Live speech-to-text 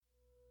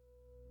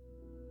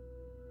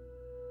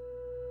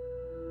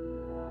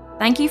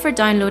Thank you for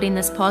downloading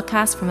this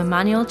podcast from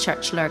Emmanuel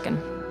Church Lurgan.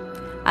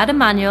 At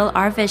Emmanuel,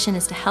 our vision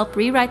is to help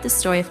rewrite the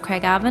story of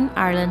Craigavon,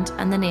 Ireland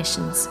and the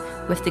nations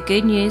with the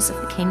good news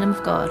of the Kingdom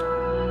of God.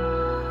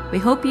 We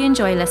hope you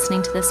enjoy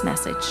listening to this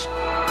message.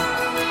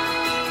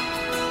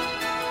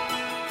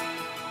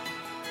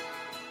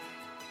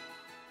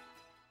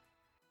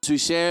 As we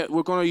said,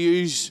 we're going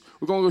to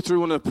go through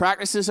one of the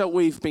practices that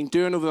we've been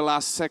doing over the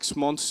last 6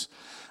 months.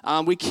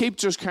 We keep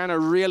just kind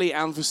of really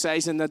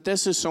emphasizing that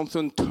this is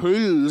something,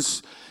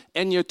 tools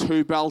in your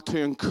tool belt to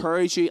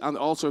encourage you and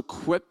also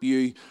equip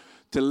you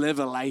to live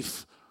a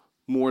life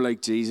more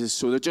like Jesus.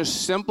 So they're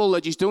just simple,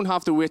 that you don't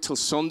have to wait till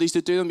Sundays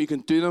to do them. You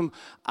can do them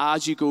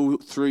as you go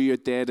through your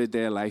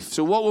day-to-day life.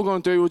 So what we're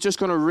going to do, we're just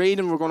going to read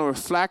and we're going to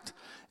reflect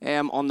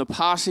on the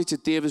passage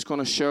that Dave is going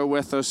to share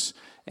with us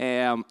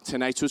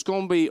tonight. So it's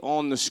going to be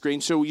on the screen.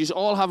 So you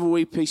all have a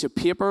wee piece of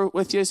paper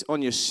with you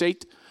on your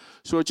seat.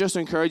 So I just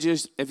encourage you,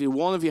 if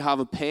you have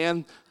a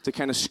pen, to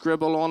kind of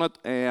scribble on it.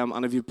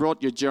 And if you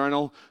brought your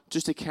journal,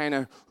 just to kind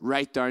of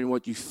write down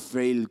what you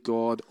feel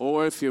God.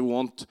 Or if you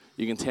want,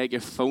 you can take your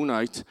phone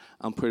out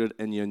and put it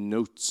in your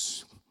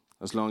notes.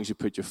 As long as you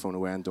put your phone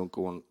away and don't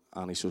go on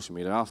any social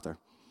media after.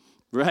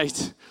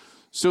 Right.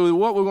 So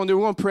what we're going to do,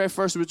 we're going to pray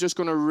first. We're just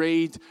going to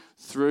read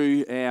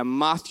through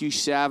Matthew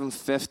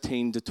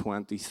 7:15 to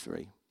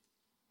 23.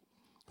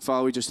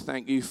 Father, we just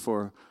thank you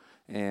for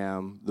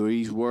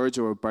these words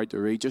we're about to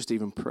read. Just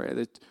even pray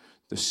that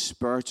the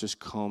Spirit just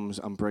comes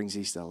and brings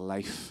these to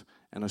life.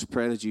 And I just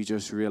pray that you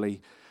just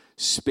really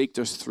speak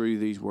to us through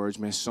these words.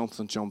 May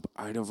something jump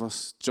out of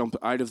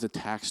the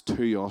text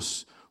to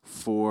us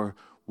for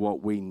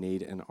what we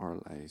need in our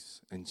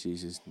lives. In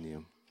Jesus'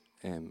 name,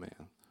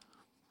 amen.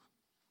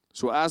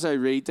 So as I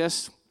read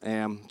this,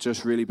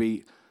 just really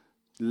be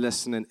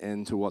listening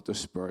into what the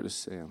Spirit is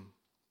saying.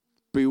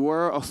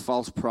 Beware of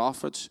false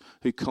prophets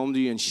who come to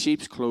you in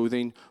sheep's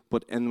clothing,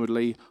 but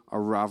inwardly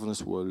are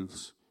ravenous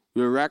wolves.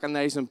 You will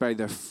recognize them by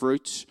their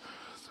fruits.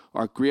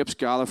 Are grapes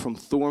gathered from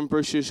thorn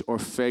bushes or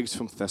figs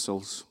from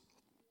thistles?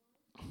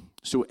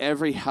 So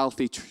every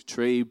healthy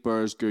tree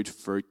bears good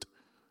fruit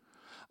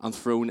and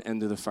thrown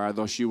into the fire.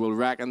 Thus you will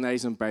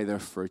recognize them by their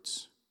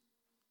fruits.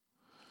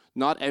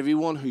 Not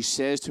everyone who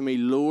says to me,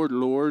 Lord,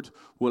 Lord,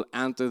 will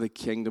enter the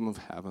kingdom of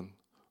heaven,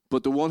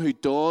 but the one who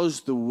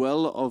does the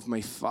will of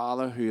my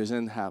Father who is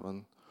in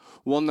heaven.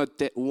 One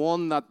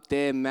that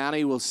day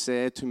many will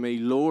say to me,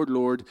 Lord,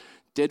 Lord,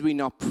 did we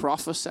not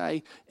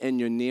prophesy in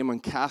your name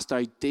and cast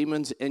out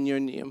demons in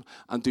your name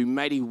and do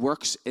mighty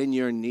works in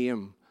your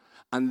name?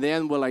 And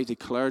then will I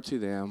declare to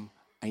them,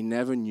 I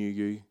never knew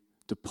you.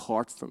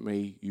 Depart from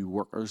me, you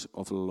workers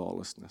of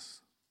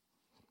lawlessness.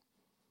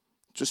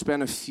 Just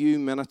spend a few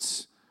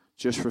minutes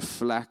just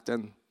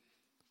reflecting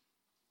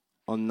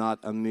on that,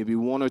 and maybe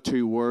one or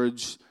two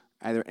words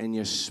either in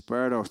your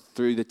spirit or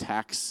through the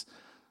text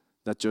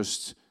that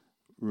just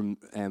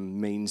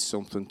means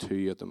something to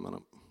you at the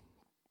minute.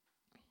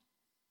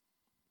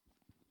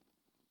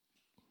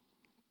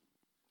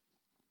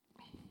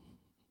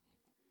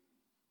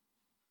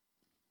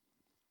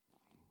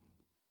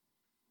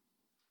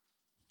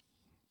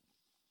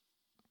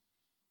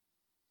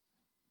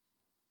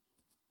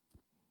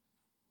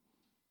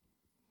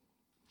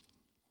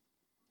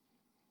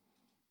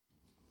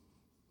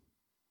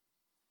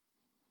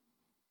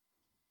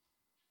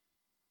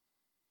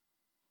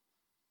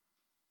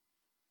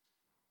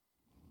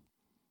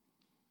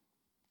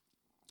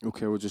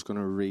 Okay, we're just going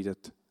to read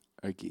it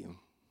again.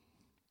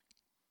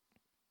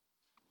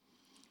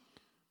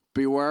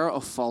 Beware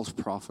of false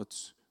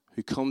prophets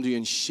who come to you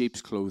in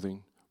sheep's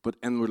clothing, but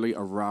inwardly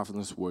are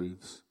ravenous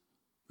wolves.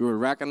 You will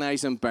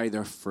recognize them by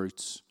their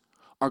fruits.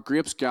 Are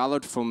grapes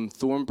gathered from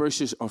thorn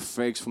bushes or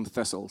figs from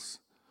thistles?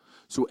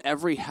 So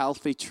every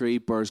healthy tree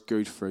bears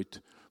good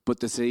fruit, but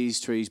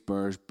diseased trees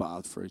bears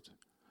bad fruit.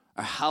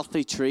 A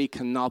healthy tree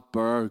cannot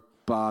bear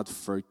bad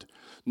fruit,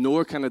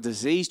 nor can a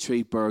diseased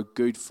tree bear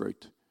good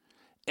fruit.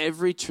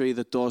 Every tree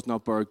that does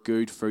not bear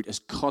good fruit is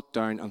cut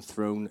down and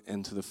thrown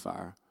into the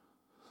fire.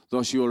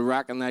 Thus you will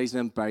recognize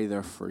them by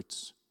their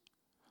fruits.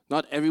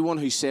 Not everyone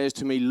who says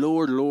to me,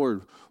 Lord,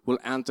 Lord, will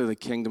enter the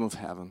kingdom of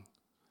heaven,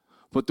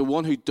 but the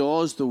one who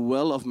does the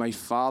will of my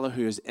Father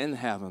who is in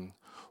heaven.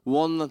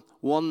 One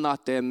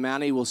that day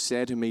many will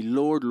say to me,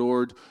 Lord,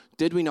 Lord,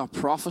 did we not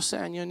prophesy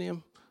in your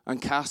name,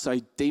 and cast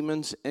out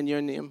demons in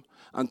your name,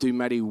 and do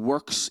mighty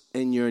works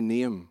in your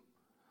name?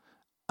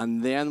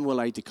 And then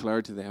will I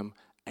declare to them,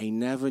 I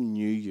never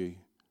knew you.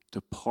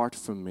 Depart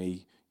from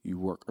me, you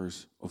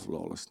workers of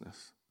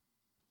lawlessness.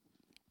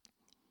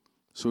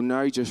 So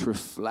now just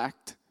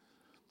reflect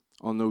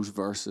on those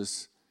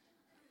verses.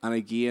 And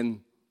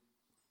again,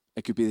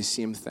 it could be the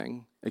same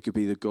thing. It could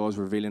be that God's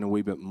revealing a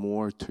wee bit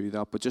more to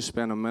that. But just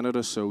spend a minute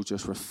or so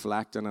just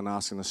reflecting and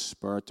asking the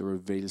Spirit to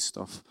reveal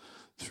stuff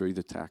through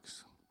the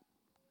text.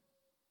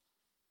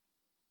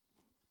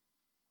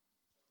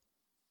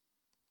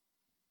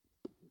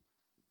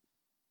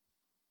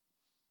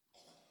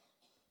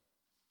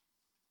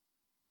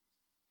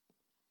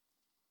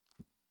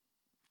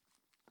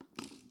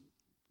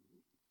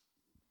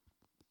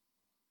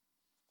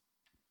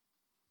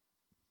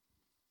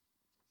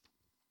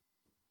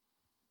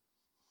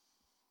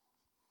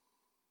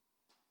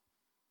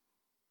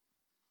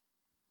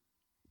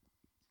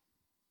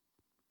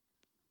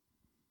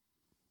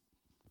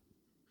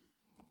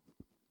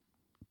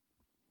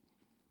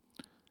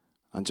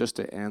 And just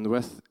to end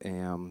with,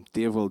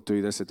 Dave will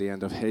do this at the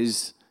end of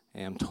his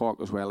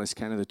talk as well. It's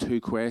kind of the two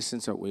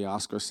questions that we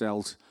ask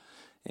ourselves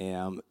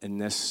in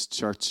this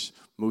church.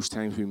 Most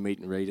times we meet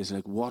and read is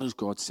like, what is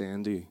God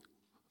saying to you?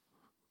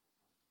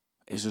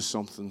 Is there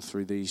something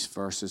through these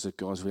verses that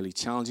God's really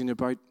challenging you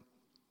about?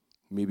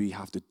 Maybe you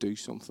have to do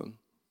something.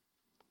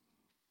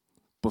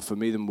 But for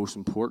me, the most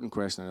important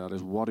question of that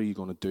is, what are you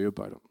going to do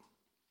about it?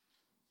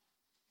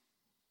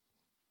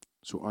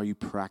 So are you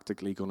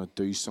practically going to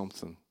do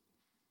something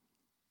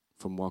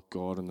from what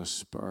God and the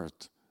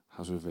Spirit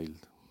has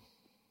revealed?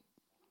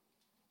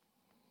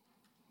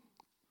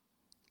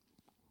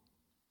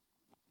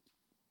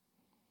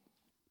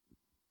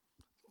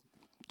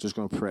 Just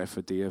going to pray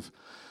for Dave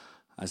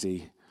as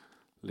he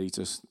leads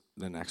us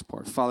the next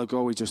part. Father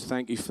God, we just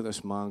thank you for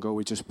this man, God.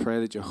 We just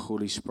pray that your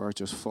Holy Spirit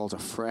just falls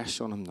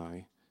afresh on him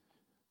now.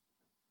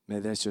 May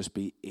this just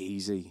be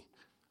easy.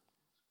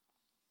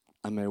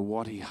 And may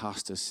what he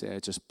has to say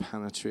just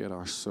penetrate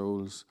our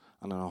souls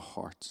and our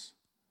hearts.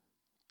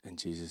 In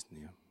Jesus'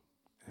 name,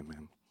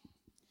 amen.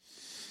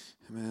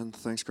 Amen.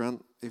 Thanks,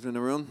 Grant. Evening,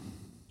 everyone.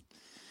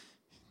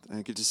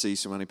 Good to see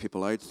so many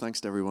people out. Thanks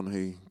to everyone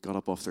who got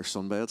up off their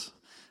sunbeds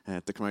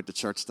to come out to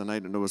church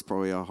tonight. I know it was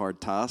probably a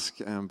hard task,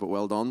 but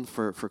well done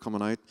for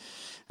coming out.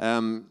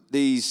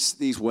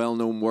 These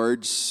well-known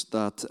words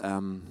that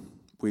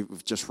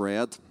we've just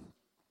read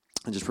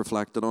and just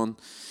reflected on,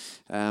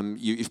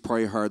 you've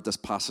probably heard this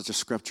passage of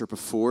Scripture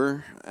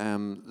before.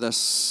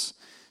 This,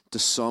 to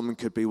some,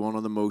 could be one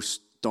of the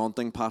most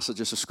daunting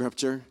passages of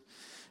Scripture.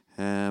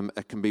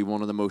 It can be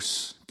one of the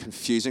most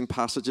confusing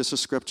passages of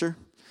Scripture.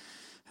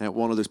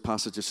 One of those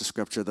passages of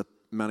Scripture that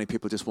many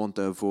people just want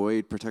to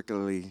avoid,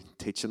 particularly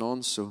teaching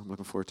on. So I'm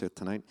looking forward to it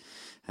tonight.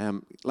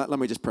 Let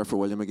me just pray for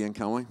William again,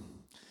 can we?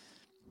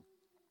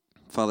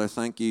 Father,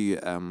 thank you.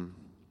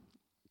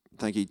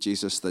 Thank you,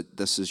 Jesus, that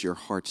this is your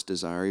heart's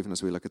desire, even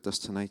as we look at this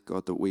tonight,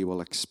 God, that we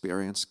will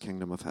experience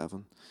kingdom of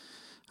heaven.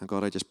 And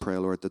God, I just pray,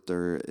 Lord, that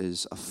there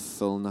is a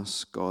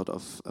fullness, God,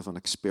 of an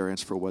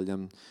experience for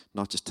William,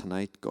 not just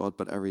tonight, God,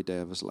 but every day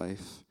of his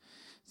life.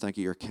 Thank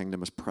you, your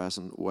kingdom is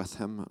present with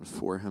him and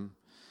for him.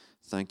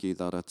 Thank you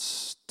that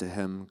it's to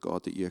him,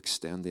 God, that you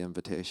extend the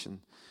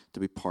invitation to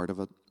be part of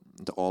it,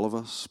 to all of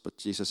us. But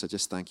Jesus, I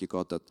just thank you,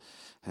 God,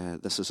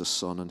 that this is a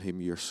son in whom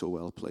you're so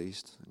well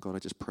pleased. And God, I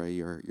just pray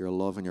your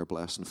love and your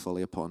blessing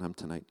fully upon him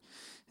tonight.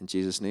 In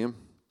Jesus' name,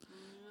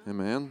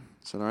 amen.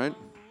 Is that all right?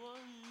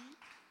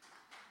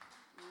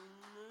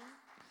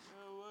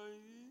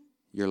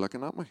 You're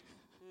looking at me.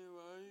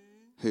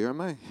 Who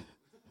am I?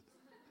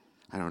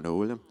 I don't know,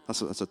 William.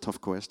 That's a tough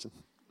question.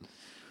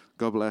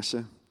 God bless you.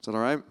 Is that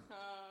all right?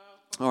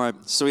 All right.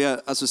 So yeah,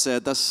 as I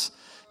said, this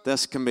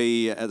can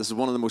be this is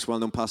one of the most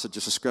well-known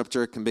passages of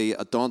Scripture. It can be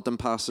a daunting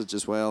passage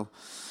as well.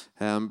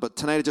 But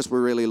tonight, we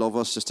really love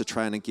us just to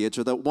try and engage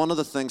with it. One of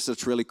the things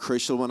that's really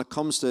crucial when it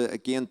comes to,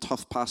 again,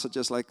 tough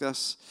passages like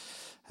this,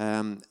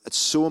 it's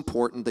so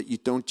important that you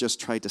don't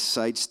just try to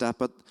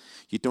sidestep it.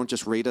 You don't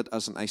just read it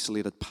as an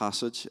isolated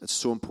passage. It's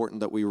so important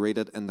that we read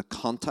it in the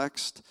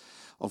context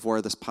of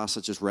where this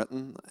passage is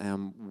written,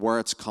 where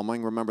it's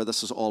coming. Remember,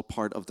 this is all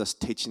part of this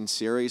teaching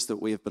series that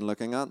we have been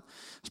looking at.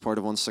 It's part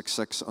of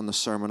 166 on the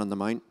Sermon on the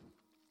Mount.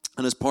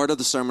 And as part of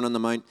the Sermon on the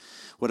Mount,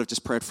 what I've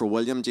just prayed for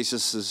William,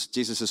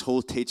 Jesus'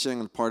 whole teaching,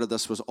 and part of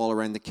this was all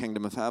around the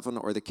kingdom of heaven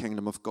or the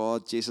kingdom of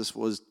God. Jesus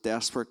was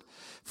desperate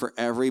for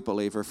every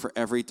believer, for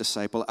every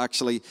disciple.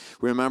 Actually,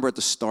 remember at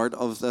the start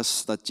of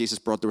this that Jesus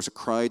brought, there was a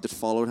crowd that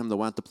followed him, that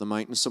went up the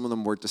mountain. Some of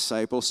them were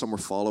disciples, some were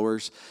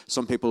followers.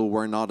 Some people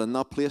were not in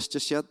that place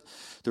just yet.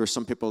 There were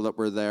some people that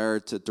were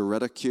there to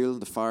ridicule.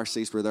 The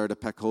Pharisees were there to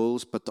pick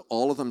holes. But to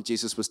all of them,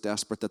 Jesus was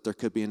desperate that there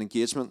could be an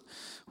engagement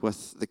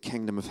with the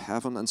kingdom of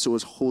heaven. And so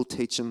his whole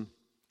teaching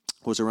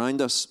was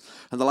around us.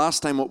 And the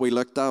last time what we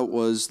looked at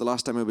was, the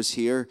last time I was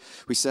here,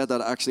 we said that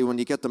actually when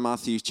you get to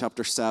Matthew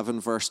chapter 7,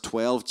 verse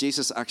 12,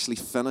 Jesus actually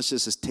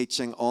finishes his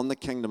teaching on the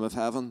kingdom of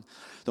heaven.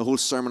 The whole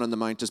Sermon on the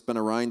Mount has been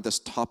around this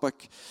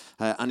topic.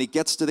 And he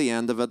gets to the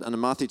end of it. And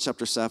in Matthew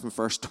chapter 7,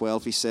 verse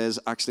 12, he says,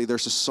 actually,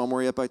 there's a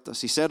summary about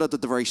this. He said it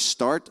at the very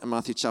start in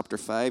Matthew chapter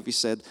 5. He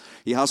said,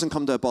 he hasn't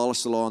come to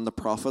abolish the law and the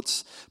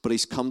prophets, but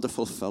he's come to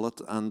fulfill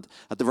it. And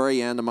at the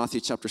very end of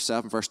Matthew chapter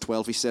 7, verse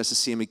 12, he says the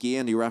same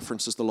again. He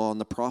references the law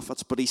and the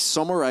prophets, but he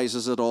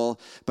summarizes it all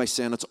by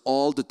saying it's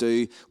all to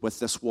do with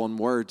this one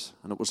word,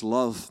 and it was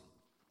love.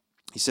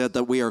 He said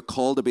that we are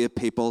called to be a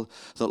people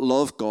that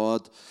love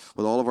God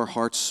with all of our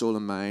heart, soul,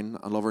 and mind,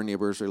 and love our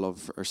neighbours, we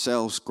love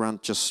ourselves.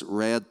 Grant just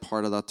read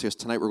part of that to us.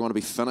 Tonight we're going to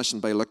be finishing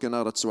by looking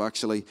at it, so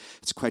actually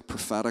it's quite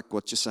prophetic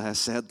what Josiah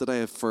said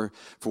today for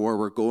where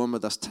we're going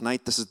with this.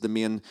 Tonight, this is the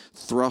main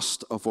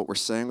thrust of what we're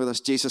saying with this.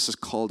 Jesus has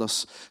called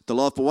us to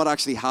love, but what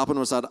actually happened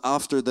was that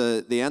after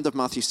the end of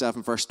Matthew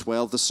 7, verse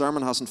 12, the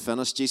sermon hasn't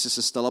finished. Jesus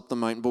is still up the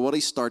mountain, but what he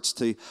starts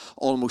to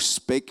almost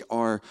speak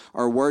are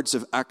words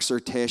of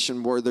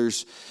exhortation, where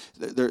there's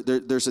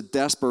there's a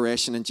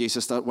desperation in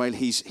Jesus that while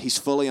he's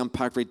fully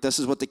unpacked, right, this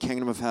is what the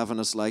kingdom of heaven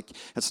is like.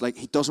 It's like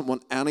he doesn't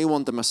want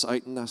anyone to miss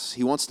out on this.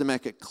 He wants to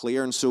make it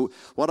clear. And so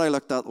what I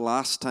looked at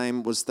last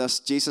time was this.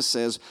 Jesus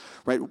says,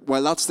 right,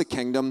 while that's the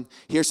kingdom,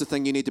 here's the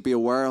thing you need to be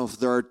aware of.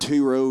 There are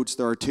two roads,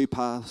 there are two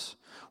paths.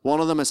 One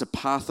of them is a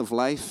path of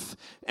life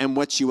in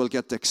which you will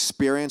get to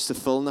experience the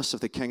fullness of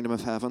the kingdom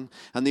of heaven.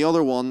 And the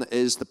other one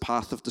is the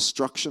path of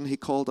destruction, he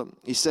called it.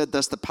 He said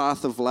this, the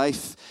path of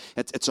life,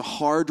 it's a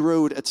hard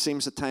road, it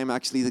seems at times.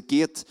 Actually, the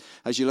gate,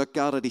 as you look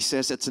at it, he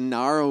says it's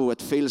narrow.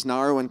 It feels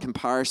narrow in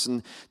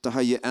comparison to how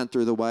you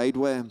enter the wide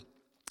way.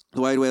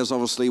 The wide way is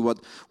obviously what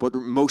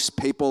most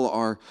people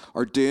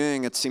are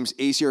doing. It seems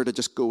easier to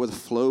just go with the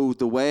flow.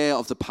 The way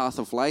of the path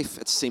of life,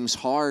 it seems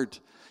hard.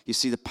 You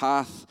see the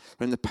path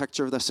in the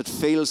picture of this. It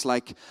feels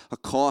like a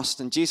cost.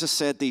 And Jesus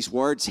said these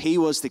words. He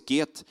was the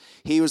gate.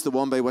 He was the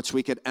one by which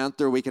we could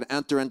enter. We could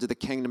enter into the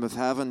kingdom of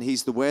heaven.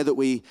 He's the way that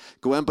we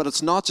go in. But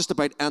it's not just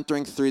about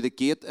entering through the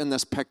gate in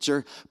this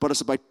picture, but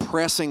it's about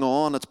pressing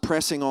on. It's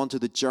pressing on to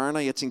the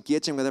journey. It's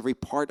engaging with every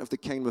part of the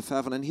kingdom of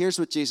heaven. And here's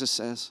what Jesus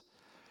says.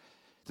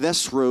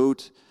 This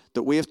road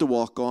that we have to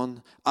walk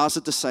on as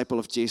a disciple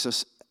of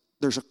Jesus,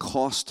 there's a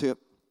cost to it.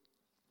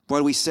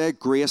 While we say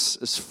grace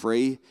is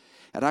free,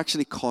 it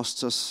actually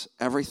costs us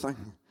everything.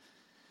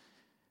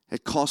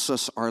 It costs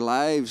us our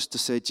lives to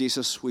say,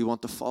 Jesus, we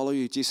want to follow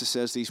you. Jesus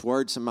says these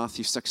words in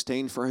Matthew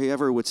 16, for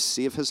whoever would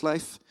save his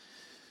life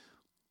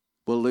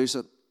will lose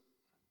it.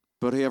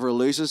 But whoever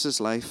loses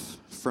his life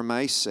for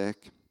my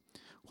sake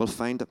will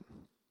find it.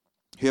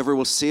 Whoever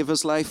will save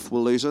his life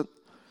will lose it.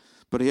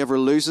 But whoever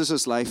loses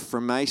his life for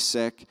my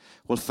sake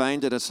will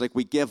find it. It's like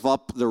we give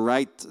up the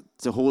right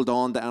to hold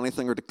on to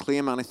anything or to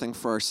claim anything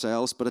for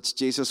ourselves. But it's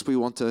Jesus, we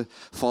want to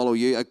follow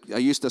you. I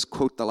used this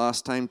quote the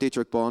last time.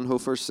 Dietrich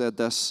Bonhoeffer said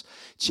this,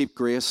 cheap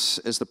grace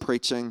is the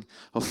preaching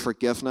of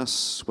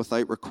forgiveness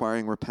without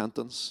requiring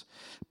repentance.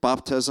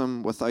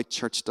 Baptism without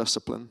church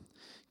discipline.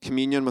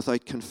 Communion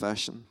without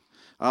confession.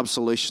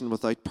 Absolution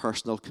without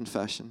personal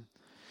confession.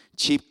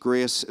 Cheap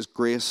grace is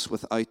grace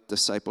without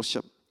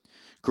discipleship.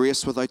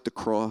 Grace without the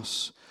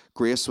cross,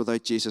 grace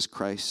without Jesus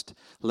Christ,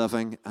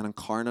 living and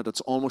incarnate.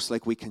 It's almost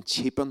like we can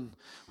cheapen,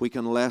 we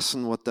can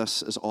lessen what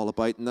this is all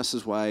about. And this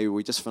is why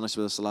we just finished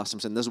with this the last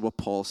time, saying this is what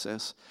Paul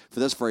says. For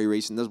this very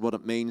reason, this is what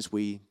it means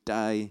we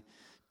die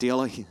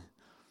daily.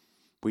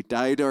 We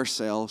die to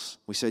ourselves.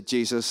 We said,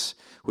 Jesus,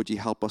 would you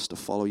help us to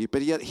follow you?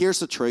 But yet, here's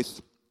the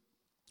truth.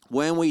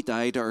 When we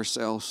die to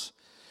ourselves,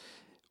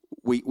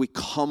 we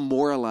come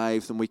more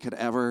alive than we could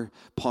ever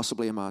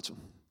possibly imagine.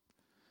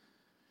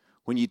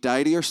 When you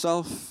die to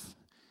yourself,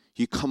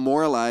 you come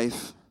more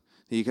alive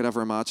than you could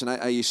ever imagine.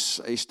 I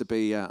used to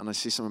be, and I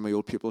see some of my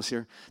old pupils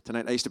here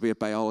tonight, I used to be a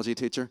biology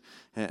teacher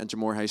in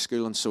Jamore High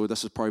School, and so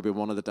this is probably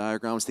one of the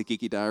diagrams, the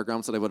geeky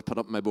diagrams that I would put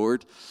up on my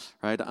board,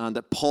 right? And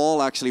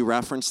Paul actually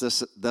referenced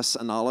this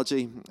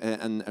analogy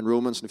in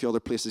Romans and a few other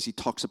places. He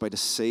talks about a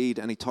seed,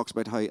 and he talks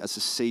about how as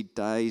a seed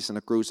dies and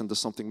it grows into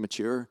something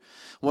mature,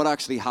 what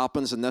actually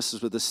happens, and this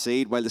is with the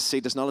seed, while the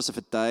seed is not as if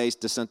it dies,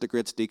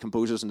 disintegrates,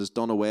 decomposes, and is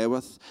done away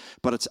with,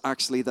 but it's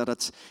actually that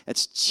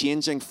it's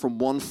changing from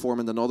one form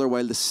into another,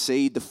 while the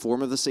seed, the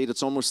form of the seed,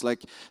 it's almost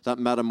like that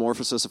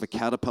metamorphosis of a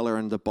caterpillar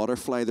and a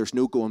butterfly. There's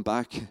no going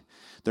back.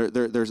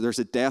 There's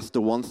a death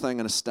to one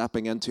thing and a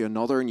stepping into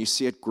another, and you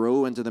see it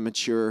grow into the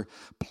mature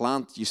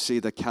plant. You see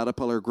the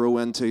caterpillar grow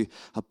into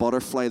a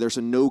butterfly. There's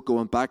a no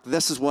going back.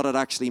 This is what it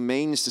actually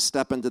means to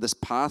step into this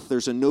path.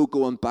 There's a no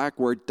going back.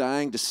 We're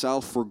dying to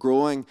self. We're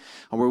growing,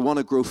 and we want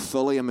to grow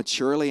fully and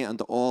maturely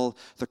into all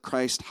that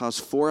Christ has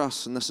for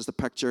us. And this is the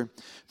picture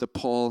that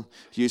Paul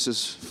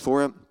uses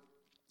for it.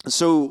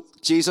 So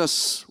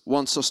Jesus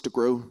wants us to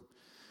grow.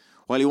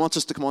 While he wants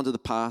us to come onto the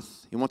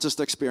path, he wants us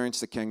to experience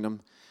the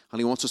kingdom,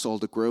 and he wants us all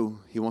to grow.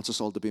 He wants us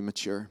all to be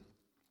mature.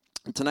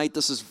 And tonight,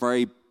 this is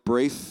very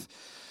brief.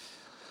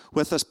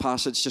 With this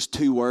passage, just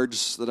two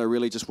words that I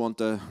really just want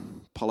to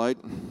pull out,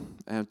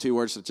 and two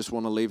words that I just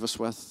want to leave us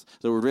with,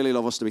 that would really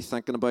love us to be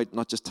thinking about,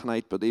 not just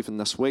tonight, but even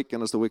this week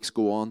and as the weeks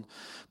go on.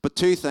 But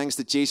two things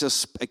that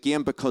Jesus,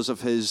 again, because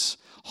of his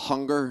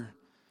hunger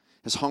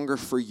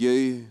for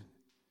you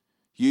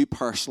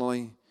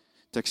personally,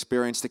 to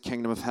experience the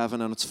kingdom of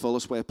heaven in its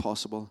fullest way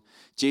possible.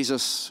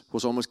 Jesus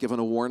was almost given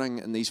a warning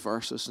in these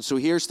verses. And so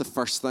here's the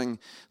first thing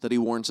that he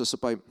warns us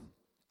about.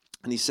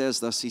 And he says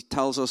this, he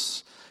tells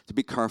us to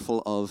be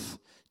careful of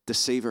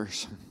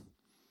deceivers.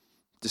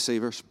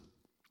 Deceivers.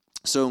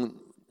 So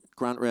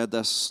Grant read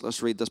this,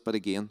 let's read this bit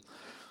again.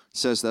 It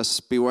says this,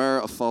 beware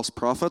of false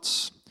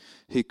prophets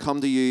who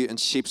come to you in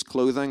sheep's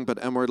clothing,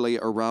 but inwardly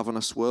are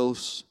ravenous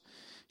wolves.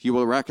 You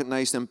will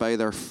recognize them by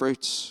their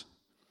fruits.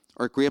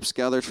 Are grapes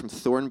gathered from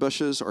thorn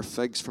bushes or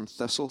figs from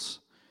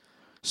thistles?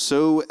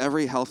 So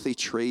every healthy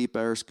tree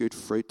bears good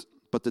fruit,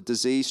 but the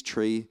diseased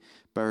tree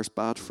bears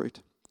bad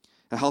fruit.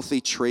 A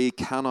healthy tree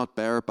cannot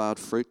bear bad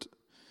fruit,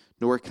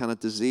 nor can a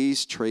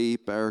diseased tree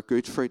bear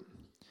good fruit.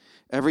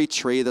 Every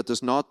tree that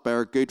does not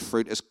bear good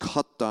fruit is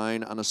cut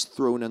down and is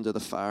thrown into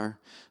the fire.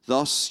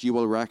 Thus you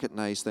will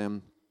recognize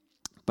them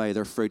by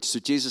their fruit. So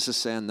Jesus is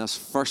saying this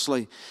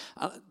firstly.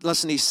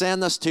 Listen, he's saying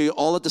this to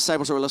all the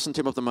disciples who were listening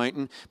to him up the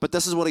mountain, but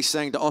this is what he's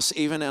saying to us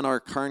even in our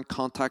current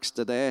context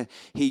today.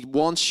 He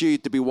wants you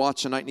to be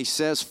watching out, and he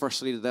says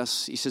firstly to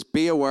this, he says,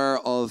 be aware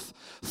of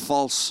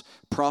false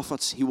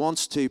prophets. He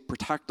wants to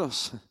protect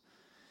us.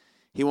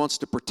 He wants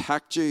to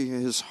protect you.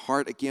 His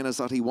heart, again, is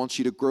that he wants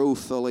you to grow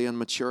fully and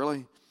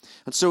maturely.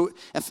 And so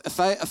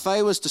if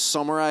I was to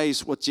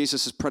summarize what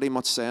Jesus is pretty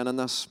much saying in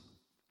this,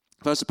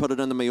 if I was to put it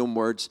into my own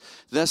words,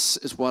 this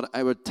is what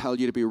I would tell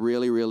you to be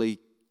really, really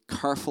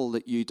careful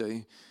that you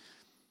do.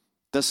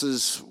 This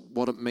is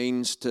what it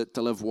means to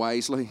live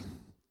wisely,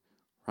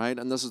 right?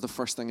 And this is the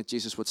first thing that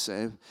Jesus would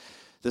say.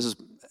 This is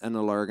in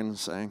the Lurgan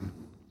saying,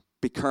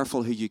 be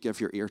careful who you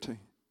give your ear to.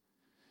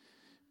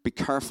 Be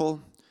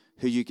careful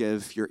who you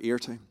give your ear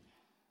to.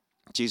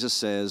 Jesus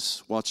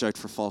says, watch out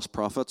for false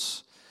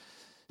prophets.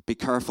 Be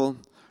careful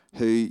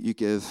who you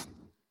give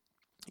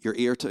your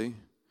ear to.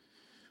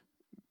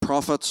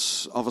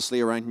 Prophets,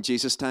 obviously, around in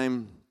Jesus'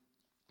 time,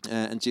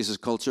 in Jesus'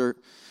 culture,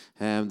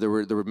 there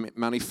were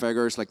many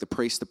figures like the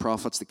priests, the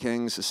prophets, the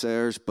kings, the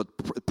seers, but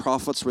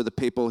prophets were the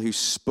people who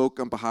spoke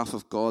on behalf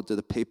of God to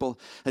the people.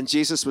 And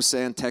Jesus was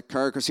saying, take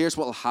care, because here's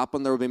what will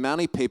happen. There will be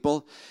many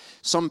people,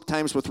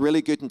 sometimes with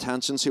really good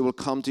intentions, who will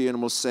come to you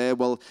and will say,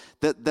 well,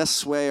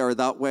 this way or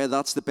that way,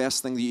 that's the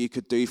best thing that you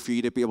could do for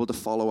you to be able to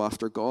follow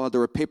after God.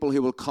 There are people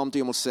who will come to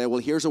you and will say, well,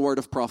 here's a word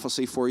of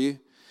prophecy for you,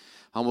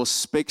 and will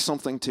speak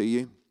something to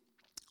you.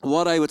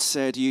 What I would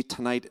say to you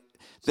tonight,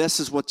 this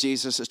is what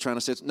Jesus is trying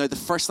to say. Now, the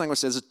first thing I would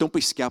say is don't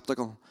be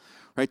skeptical,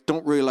 right?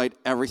 Don't rule out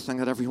everything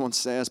that everyone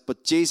says.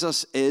 But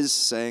Jesus is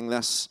saying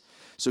this.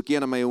 So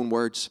again, in my own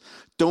words,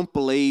 don't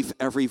believe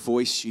every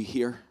voice you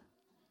hear.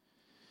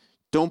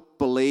 Don't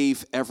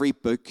believe every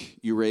book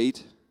you read.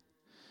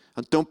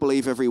 And don't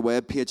believe every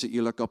web page that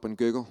you look up on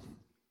Google.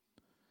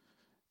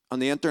 On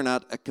the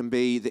internet, it can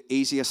be the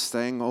easiest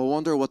thing. Oh, I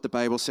wonder what the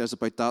Bible says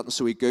about that. And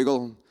so we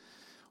Google,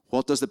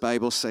 what does the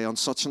Bible say on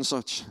such and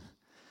such?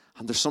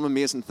 And there's some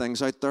amazing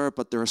things out there,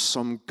 but there is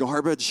some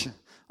garbage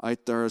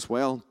out there as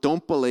well.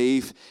 Don't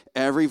believe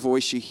every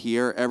voice you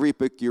hear, every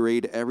book you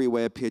read, every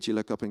web page you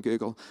look up in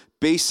Google.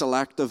 Be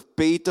selective,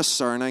 be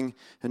discerning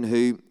in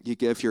who you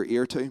give your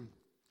ear to.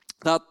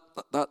 That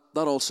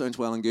all sounds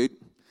well and good.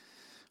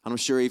 And I'm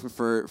sure even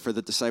for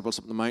the disciples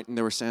up the mountain,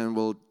 they were saying,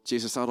 well,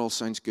 Jesus, that all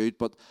sounds good,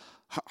 but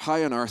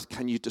how on earth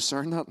can you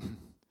discern that?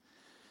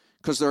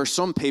 Because there are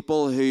some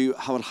people who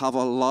have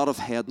a lot of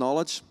head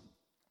knowledge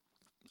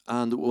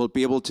and will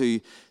be able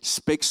to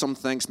speak some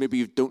things maybe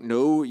you don't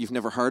know, you've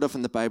never heard of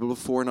in the Bible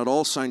before, and it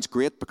all sounds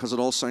great because it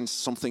all sounds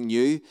something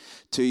new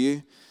to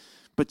you.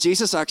 But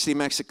Jesus actually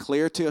makes it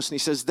clear to us, and he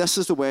says this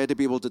is the way to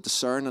be able to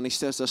discern, and he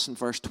says this in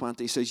verse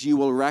 20. He says, you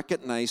will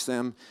recognize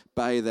them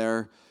by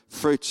their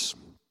fruits.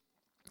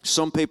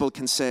 Some people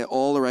can say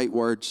all the right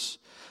words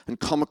and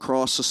come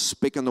across as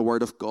speaking the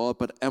word of God,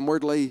 but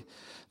inwardly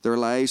their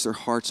lives, their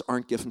hearts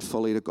aren't given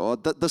fully to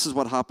God. This is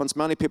what happens.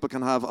 Many people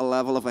can have a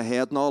level of a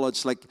head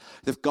knowledge, like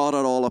they've got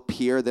it all up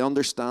here. They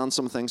understand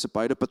some things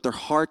about it, but their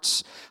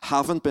hearts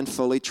haven't been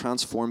fully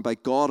transformed by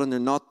God, and they're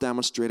not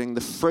demonstrating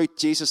the fruit.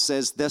 Jesus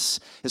says this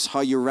is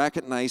how you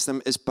recognize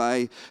them, is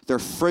by their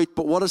fruit.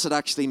 But what does it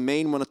actually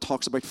mean when it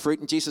talks about fruit?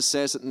 And Jesus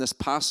says it in this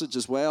passage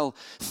as well.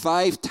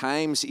 5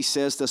 times he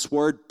says this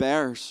word,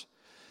 bears.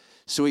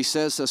 So he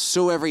says this,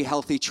 so every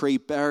healthy tree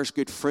bears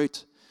good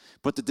fruit,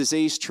 but the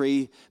diseased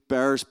tree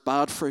bears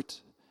bad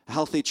fruit. A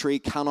healthy tree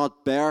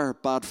cannot bear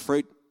bad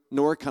fruit,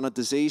 nor can a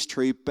diseased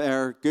tree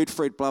bear good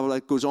fruit, blah, blah, blah.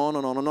 It goes on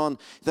and on and on.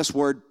 This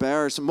word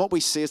bears, and what we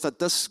see is that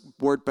this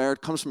word bear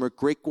comes from a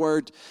Greek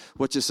word,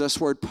 which is this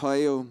word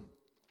poio.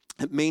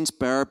 It means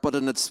bear, but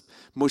in its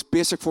most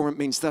basic form, it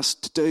means this,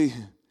 to do.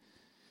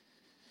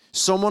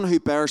 Someone who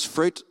bears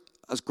fruit,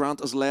 as Grant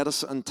has led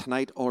us in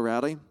tonight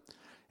already,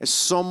 is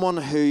someone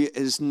who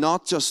is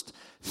not just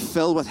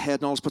filled with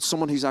head knowledge, but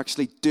someone who's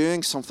actually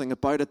doing something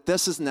about it.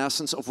 This is in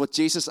essence of what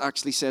Jesus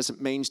actually says it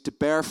means. To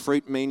bear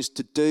fruit means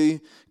to do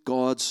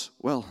God's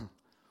will.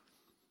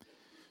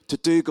 To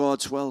do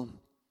God's will.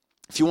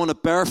 If you want to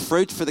bear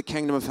fruit for the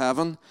kingdom of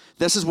heaven,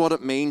 this is what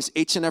it means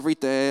each and every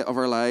day of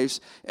our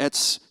lives.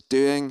 It's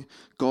doing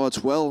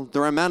God's will.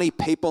 There are many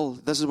people,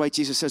 this is why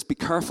Jesus says, be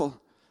careful.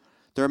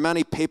 There are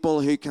many people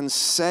who can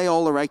say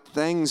all the right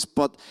things,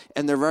 but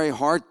in their very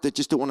heart, they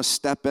just don't want to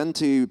step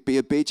into, be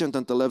obedient,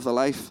 and to live the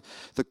life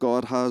that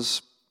God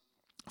has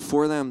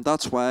for them.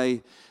 That's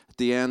why at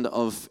the end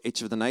of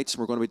each of the nights, and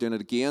we're going to be doing it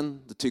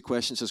again, the 2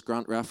 questions as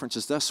Grant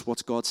references this,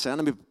 what's God saying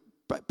to me?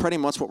 Pretty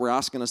much what we're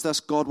asking is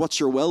this, God, what's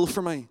your will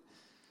for me?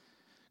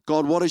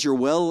 God, what is your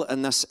will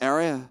in this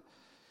area?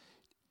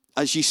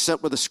 As you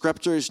sit with the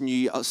scriptures and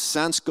you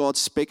sense God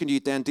speaking to you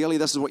then daily,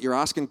 this is what you're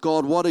asking.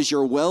 God, what is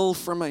your will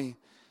for me?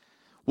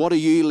 What are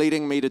you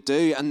leading me to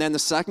do? And then the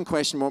second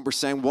question, when we're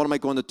saying, what am I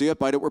going to do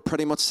about it? We're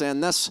pretty much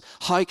saying this,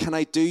 how can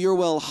I do your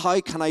will?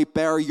 How can I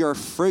bear your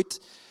fruit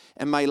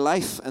in my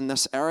life in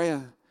this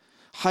area?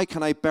 How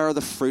can I bear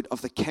the fruit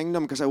of the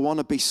kingdom? Because I want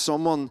to be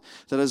someone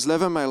that is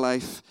living my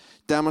life,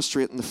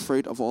 demonstrating the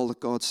fruit of all that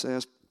God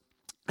says.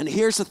 And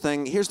here's the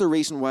thing, here's the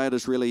reason why it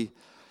is really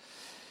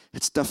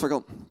It's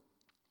difficult.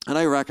 And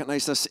I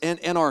recognize this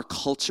in our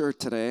culture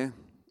today.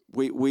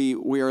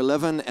 We are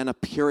living in a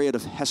period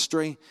of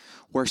history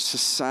where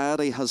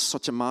society has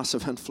such a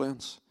massive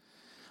influence.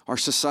 Our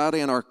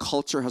society and our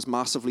culture has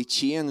massively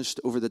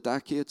changed over the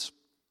decades.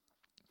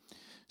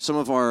 Some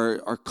of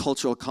our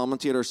cultural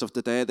commentators of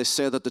today, they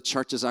say that the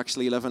church is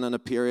actually living in a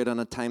period and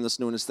a time that's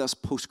known as this,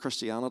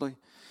 post-Christianity.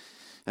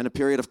 In a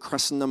period of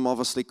Christendom,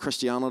 obviously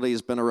Christianity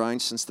has been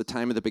around since the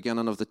time of the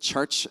beginning of the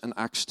church in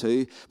Acts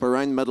 2. But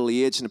around Middle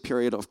Age, in a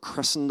period of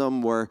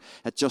Christendom where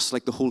it just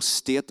like the whole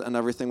state and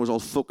everything was all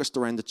focused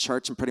around the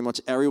church, and pretty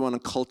much everyone in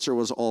culture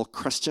was all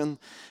Christian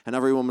and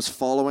everyone was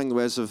following the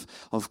ways of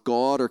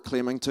God or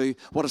claiming to.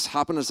 What has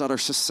happened is that our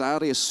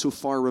society is so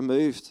far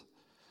removed.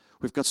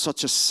 We've got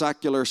such a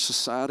secular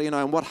society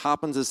now, and what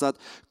happens is that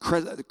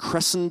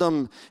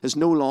Christendom is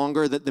no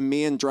longer the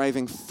main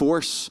driving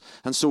force,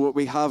 and so what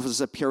we have is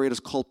a period is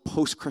called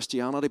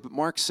post-Christianity. But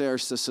Mark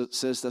Sayers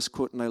says this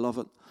quote, and I love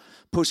it.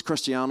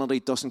 Post-Christianity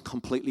doesn't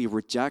completely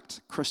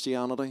reject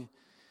Christianity.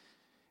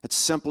 It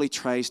simply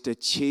tries to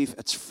achieve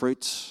its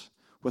fruits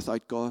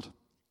without God.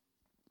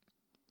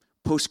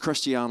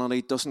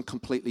 Post-Christianity doesn't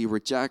completely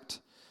reject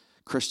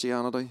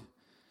Christianity.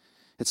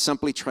 It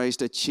simply tries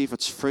to achieve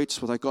its fruits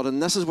without God.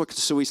 And this is what can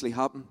so easily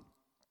happen.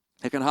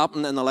 It can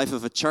happen in the life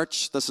of a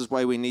church. This is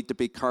why we need to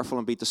be careful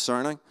and be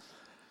discerning.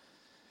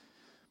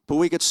 But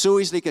we could so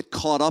easily get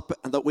caught up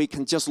and that we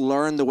can just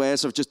learn the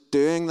ways of just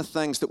doing the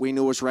things that we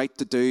know is right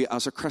to do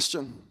as a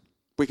Christian.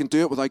 We can do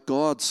it without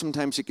God.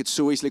 Sometimes you could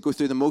so easily go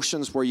through the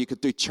motions where you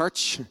could do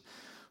church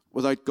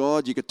without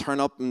God. You could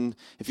turn up, and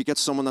if you get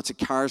someone that's a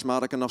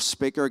charismatic enough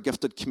speaker, a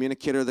gifted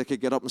communicator, they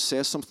could get up and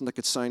say something that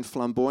could sound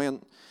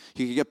flamboyant.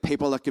 You could get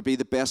people that could be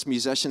the best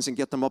musicians and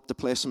get them up to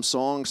play some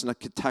songs, and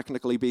it could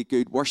technically be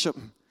good worship.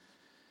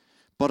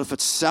 But if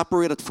it's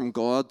separated from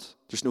God,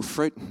 there's no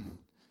fruit.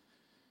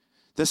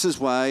 This is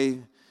why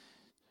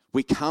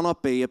we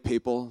cannot be a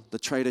people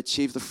that try to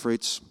achieve the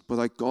fruits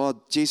without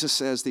God. Jesus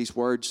says these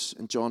words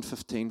in John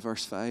 15,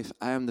 verse 5,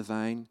 I am the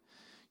vine,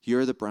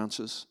 you're the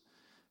branches.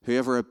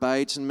 Whoever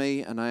abides in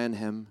me and I in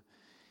him,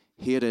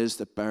 he it is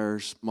that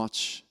bears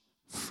much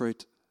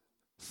fruit.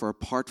 For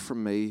apart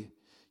from me,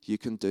 you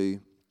can do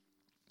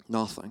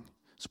nothing.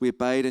 So we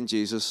abide in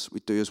Jesus, we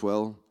do as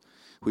well.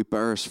 We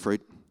bear his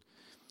fruit.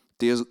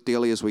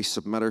 Daily as we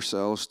submit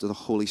ourselves to the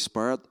Holy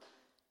Spirit,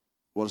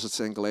 what does it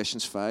say in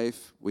Galatians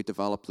 5? We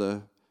develop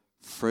the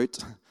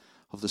fruit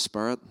of the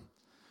Spirit.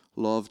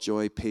 Love,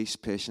 joy, peace,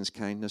 patience,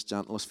 kindness,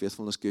 gentleness,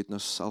 faithfulness,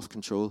 goodness,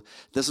 self-control.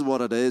 This is what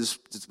it is.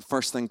 It's the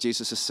first thing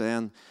Jesus is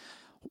saying.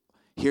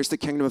 Here's the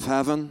kingdom of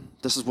heaven.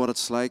 This is what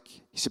it's like.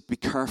 He said, be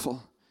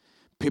careful.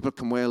 People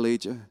can well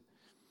lead you.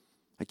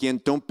 Again,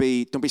 don't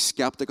be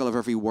skeptical of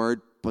every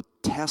word, but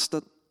test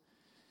it.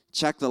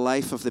 Check the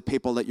life of the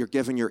people that you're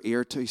giving your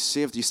ear to.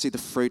 See if you see the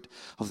fruit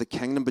of the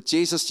kingdom. But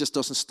Jesus just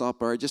doesn't stop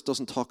there. He just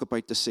doesn't talk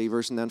about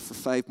deceivers. And then for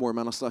 5 more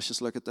minutes, let's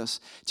just look at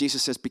this.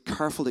 Jesus says, be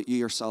careful that you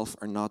yourself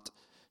are not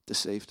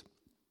deceived.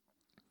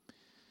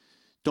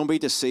 Don't be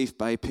deceived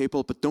by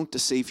people, but don't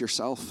deceive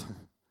yourself.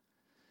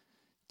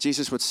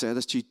 Jesus would say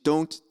this to you.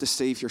 Don't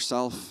deceive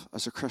yourself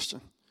as a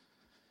Christian.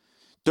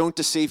 Don't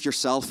deceive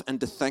yourself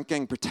into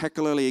thinking,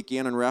 particularly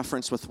again in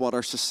reference with what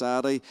our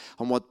society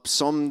and what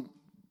some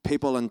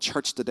people in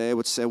church today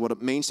would say what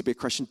it means to be a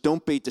Christian.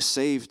 Don't be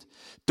deceived.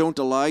 Don't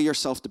allow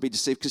yourself to be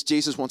deceived, because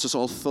Jesus wants us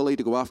all fully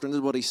to go after. And this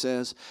is what he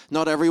says.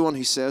 Not everyone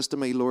who says to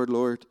me, Lord,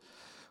 Lord,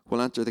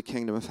 will enter the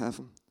kingdom of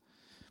heaven,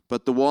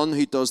 but the one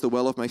who does the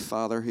will of my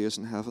Father who is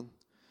in heaven.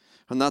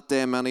 On that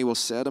day many will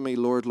say to me,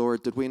 Lord,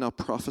 Lord, did we not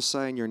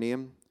prophesy in your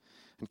name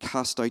and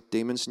cast out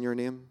demons in your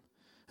name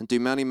and do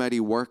many mighty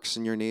works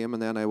in your name?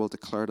 And then I will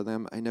declare to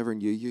them, I never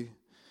knew you.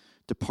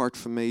 Depart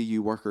from me,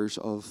 you workers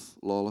of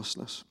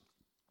lawlessness.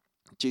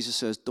 Jesus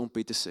says, don't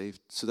be deceived.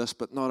 So this,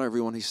 but not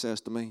everyone who says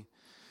to me,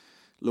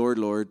 Lord,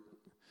 Lord,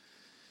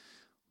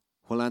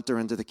 will enter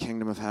into the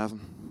kingdom of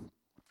heaven.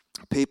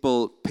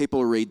 People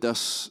read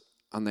this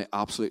and they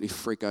absolutely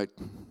freak out.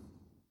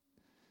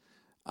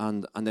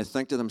 And they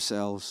think to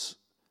themselves,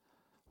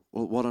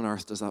 well, what on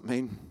earth does that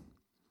mean?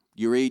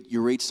 You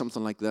read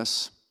something like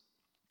this,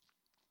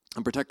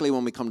 and particularly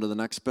when we come to the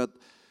next bit,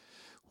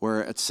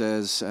 where it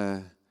says,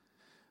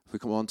 if we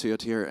come on to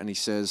it here, and he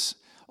says,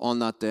 on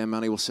that day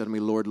many will say to me,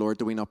 Lord, Lord,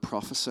 do we not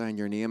prophesy in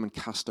your name and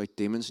cast out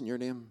demons in your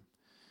name?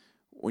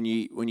 When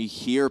you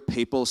hear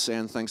people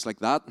saying things like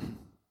that,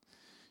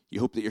 you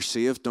hope that you're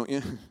saved, don't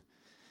you?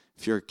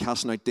 If you're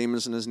casting out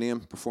demons in his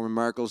name, performing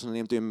miracles in his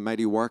name, doing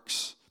mighty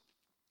works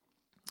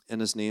in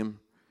his name.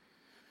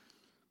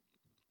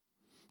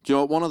 Do you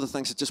know, one of the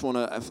things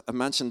I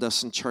mentioned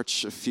this in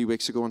church a few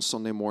weeks ago on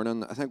Sunday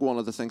morning. I think one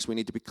of the things we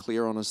need to be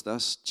clear on is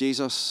this.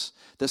 Jesus,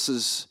 this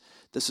is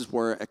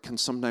where it can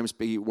sometimes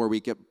be where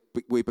we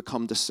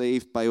become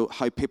deceived by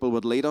how people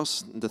would lead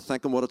us into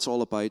thinking what it's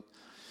all about.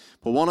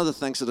 But one of the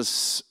things that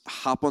has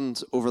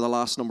happened over the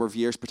last number of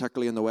years,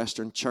 particularly in the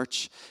Western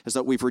church, is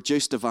that we've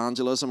reduced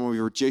evangelism and we've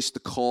reduced the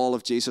call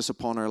of Jesus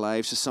upon our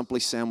lives to simply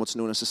saying what's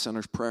known as a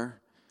sinner's prayer.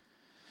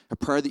 A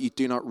prayer that you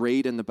do not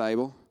read in the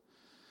Bible.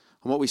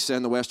 And what we say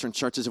in the Western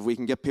church is if we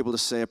can get people to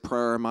say a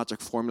prayer or a magic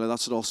formula,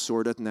 that's it all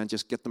sorted, and then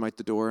just get them out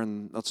the door.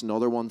 And that's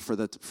another one for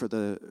the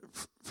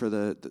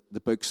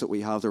books that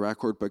we have, the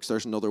record books.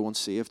 There's another one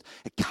saved.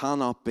 It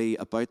cannot be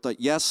about that.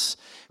 Yes,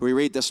 we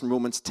read this in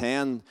Romans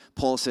 10.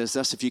 Paul says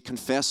this: if you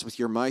confess with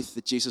your mouth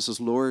that Jesus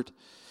is Lord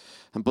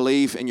and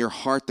believe in your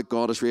heart that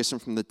God has raised him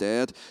from the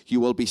dead, you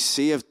will be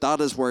saved.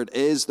 That is where it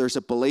is. There's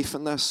a belief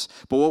in this.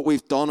 But what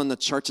we've done in the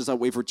church is that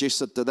we've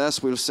reduced it to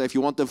this. We'll say, if you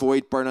want to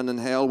avoid burning in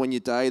hell when you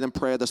die, then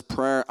pray this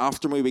prayer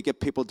after me. We get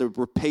people to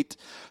repeat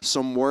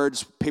some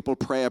words. People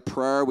pray a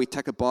prayer. We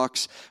tick a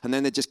box, and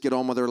then they just get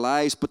on with their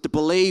lives. But to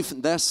believe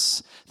in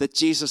this, that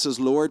Jesus is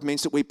Lord,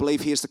 means that we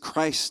believe he is the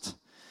Christ.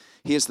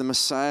 He is the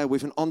Messiah. We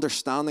have an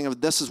understanding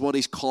of this is what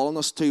he's calling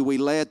us to. We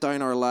lay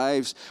down our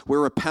lives.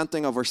 We're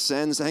repenting of our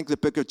sins. I think the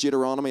book of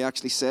Deuteronomy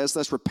actually says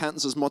this.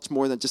 Repentance is much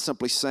more than just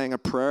simply saying a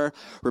prayer.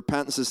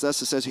 Repentance is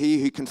this. It says,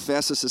 he who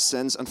confesses his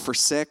sins and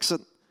forsakes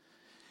it,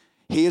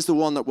 he is the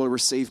one that will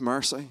receive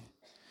mercy.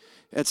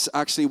 It's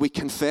actually we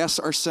confess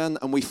our sin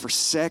and we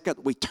forsake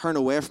it. We turn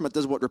away from it.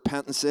 This is what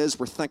repentance is.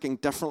 We're thinking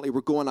differently.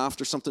 We're going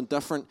after something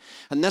different.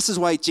 And this is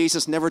why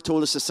Jesus never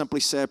told us to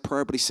simply say a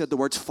prayer, but he said the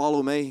words,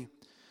 follow me.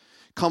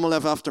 Come and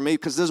live after me,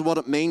 because this is what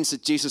it means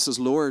that Jesus is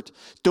Lord.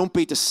 Don't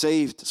be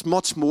deceived. It's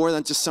much more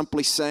than just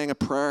simply saying a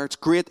prayer. It's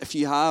great if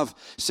you have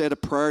said a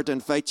prayer to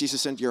invite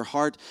Jesus into your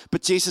heart.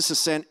 But Jesus is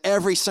saying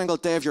every single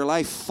day of your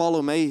life,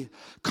 follow me.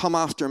 Come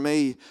after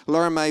me.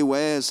 Learn my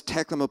ways.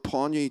 Take them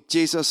upon you.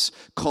 Jesus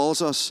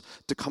calls us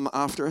to come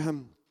after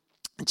him.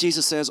 And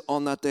Jesus says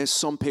on that day,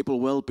 some people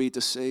will be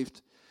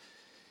deceived.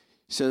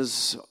 He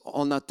says,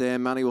 on that day,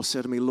 many will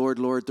say to me, Lord,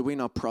 Lord, do we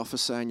not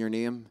prophesy in your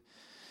name?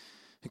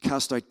 And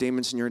cast out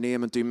demons in your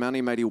name and do many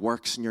mighty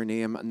works in your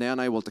name. And then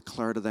I will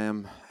declare to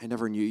them, I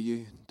never knew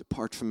you.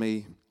 Depart from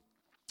me,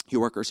 you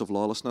workers of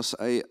lawlessness.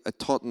 I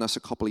taught in this a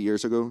couple of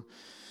years ago.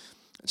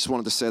 I just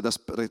wanted to say this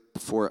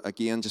before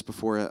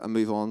I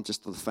move on,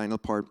 just to the final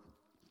part.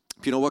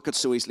 You know what could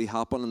so easily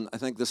happen? And I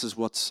think this is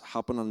what's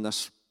happened in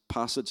this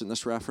passage, in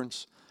this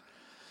reference.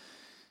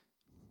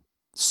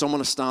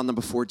 Someone is standing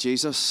before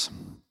Jesus.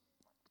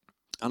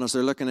 And as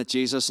they're looking at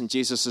Jesus, and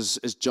Jesus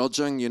is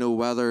judging,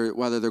 whether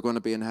they're going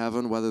to be in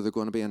heaven, whether they're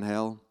going to be in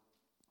hell.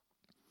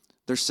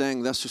 They're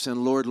saying this, they're saying,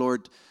 Lord,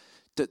 Lord,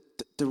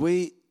 did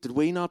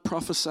we not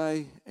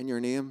prophesy in your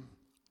name?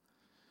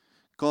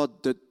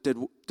 God,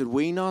 did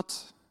we not,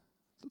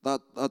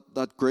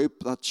 that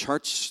group, that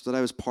church that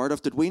I was part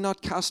of, did we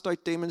not cast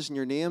out demons in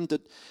your name?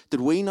 Did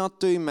we not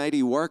do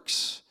mighty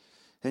works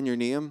in your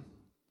name?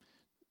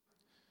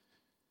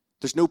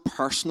 There's no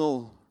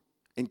personal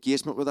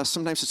engagement with us.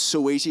 Sometimes it's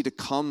so easy to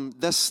come.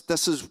 This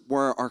is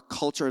where our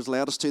culture has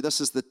led us to. This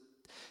is the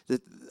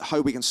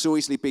how we can so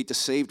easily be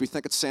deceived. We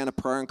think it's saying a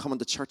prayer and coming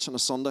to church on a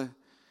Sunday.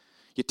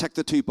 You tick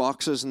the two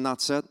boxes and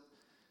that's it.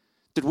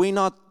 Did we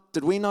not,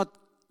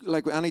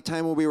 like any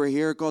time when we were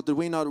here, God, did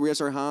we not raise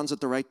our hands at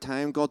the right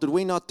time? God, did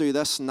we not do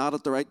this and that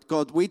at the right?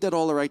 God, we did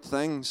all the right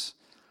things.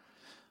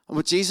 And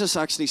what Jesus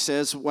actually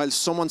says, while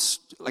someone's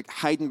like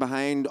hiding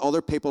behind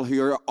other people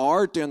who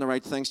are doing the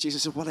right things,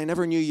 Jesus said, well, I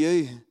never knew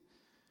you.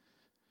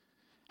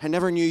 I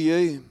never knew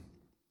you.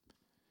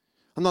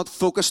 I'm not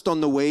focused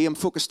on the way, I'm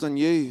focused on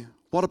you.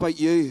 What about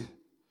you?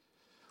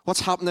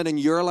 What's happening in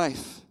your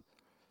life?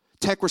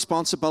 Take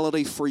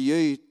responsibility for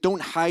you.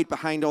 Don't hide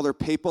behind other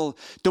people.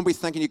 Don't be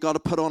thinking you've got to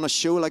put on a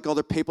show like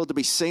other people to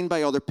be seen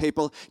by other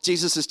people.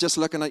 Jesus is just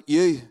looking at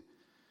you.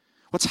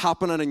 What's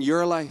happening in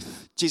your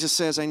life? Jesus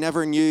says, I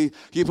never knew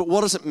you. But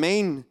what does it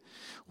mean?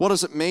 What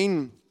does it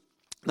mean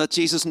that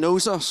Jesus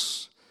knows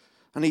us?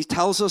 And he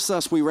tells us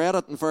this. We read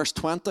it in verse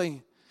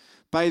 20.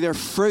 By their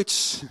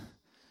fruits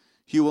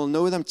you will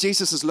know them.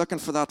 Jesus is looking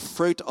for that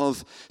fruit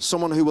of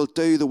someone who will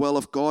do the will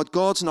of God.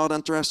 God's not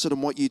interested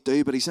in what you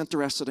do, but he's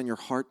interested in your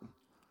heart.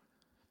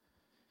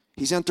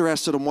 He's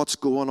interested in what's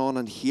going on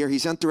in here.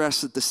 He's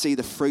interested to see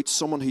the fruit,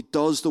 someone who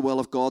does the will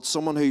of God,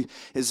 someone who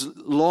is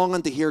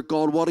longing to hear,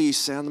 God, what are you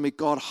saying to me?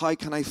 God, how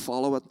can I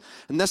follow it?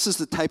 And this is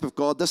the type of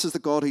God. This is the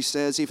God who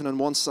says, even in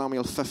 1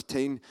 Samuel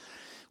 15,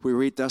 we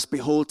read this,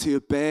 behold, to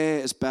obey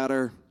is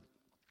better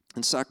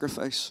than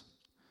sacrifice.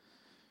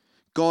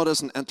 God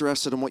isn't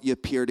interested in what you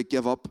appear to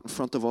give up in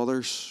front of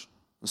others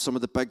and some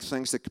of the big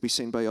things that could be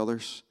seen by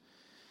others.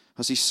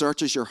 As he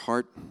searches your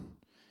heart,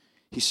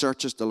 he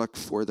searches to look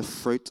for the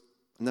fruit.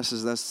 And this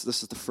is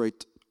the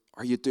fruit.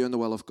 Are you doing the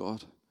will of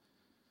God?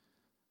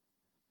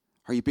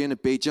 Are you being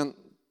obedient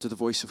to the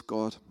voice of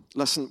God?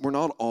 Listen, we're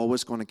not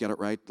always going to get it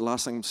right. The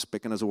last thing I'm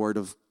speaking is a word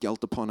of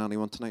guilt upon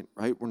anyone tonight,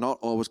 right? We're not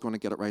always going to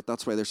get it right.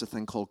 That's why there's a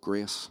thing called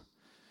grace,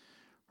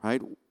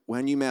 right?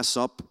 When you mess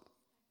up,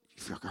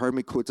 you've heard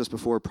me quote this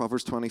before,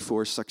 Proverbs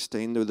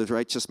 24:16, though the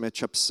righteous may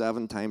trip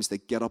 7 times, they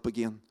get up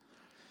again.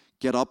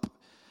 Get up,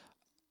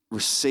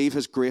 receive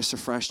his grace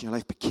afresh in your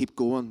life, but keep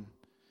going.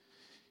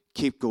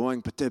 keep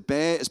going. But to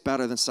obey is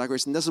better than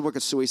sacrifice. And this is what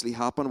could so easily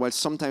happen. While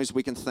sometimes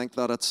we can think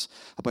that it's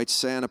about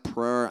saying a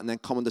prayer and then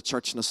coming to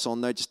church on a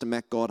Sunday just to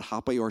make God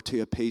happy or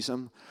to appease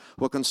him.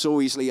 What can so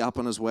easily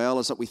happen as well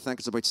is that we think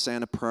it's about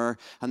saying a prayer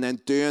and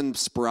then doing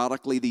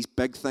sporadically these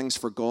big things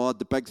for God,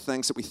 the big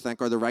things that we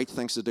think are the right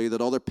things to do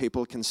that other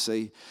people can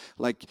see,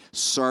 like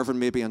serving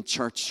maybe in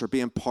church or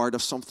being part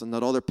of something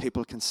that other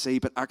people can see.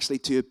 But actually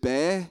to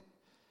obey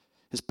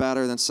is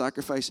better than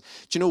sacrifice. Do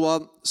you know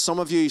what? Some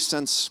of you,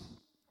 since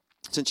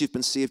you've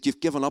been saved, you've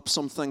given up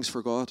some things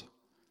for God.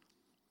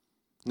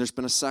 And there's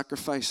been a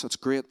sacrifice. That's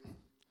great.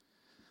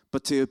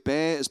 But to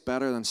obey is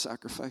better than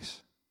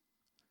sacrifice.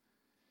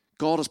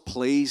 God is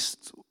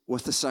pleased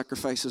with the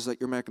sacrifices that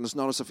you're making. It's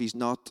not as if he's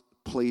not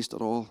pleased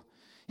at all.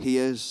 He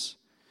is.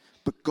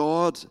 But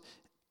God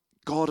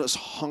is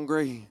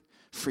hungry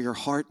for your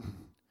heart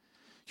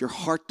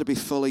to be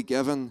fully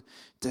given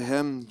to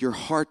him, your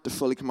heart to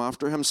fully come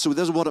after him. So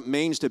this is what it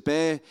means to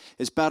obey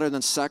is better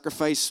than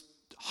sacrifice.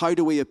 How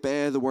do we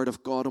obey the word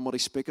of God and what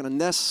he's speaking? And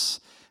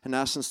this, in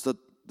essence, that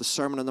the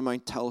Sermon on the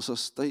Mount tells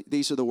us.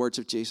 These are the words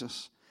of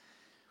Jesus.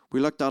 We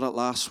looked at it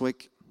last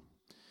week.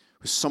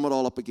 We sum it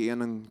all up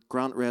again, and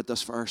Grant read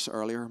this verse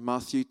earlier,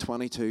 Matthew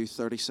 22,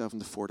 37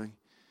 to 40. And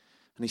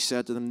he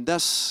said to them,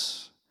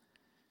 this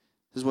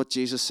is what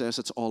Jesus says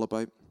it's all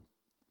about.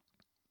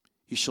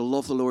 You shall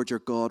love the Lord your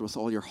God with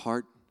all your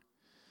heart,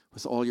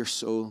 with all your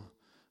soul,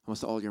 and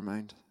with all your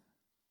mind.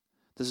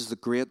 This is the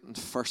great and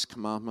first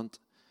commandment,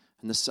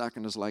 and the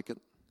second is like it.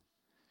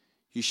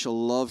 You shall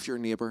love your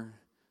neighbor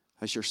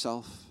as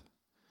yourself.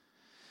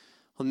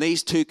 On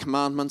these two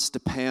commandments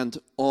depend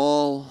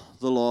all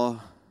the law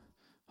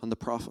and the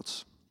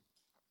prophets.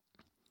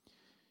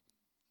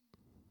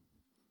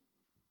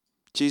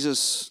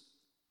 Jesus,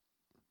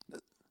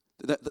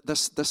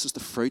 this is the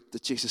fruit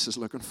that Jesus is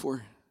looking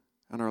for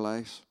in our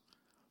lives.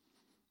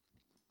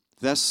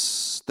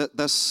 This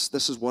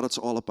is what it's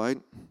all about.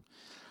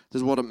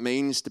 This is what it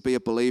means to be a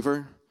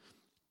believer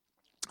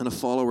and a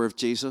follower of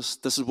Jesus.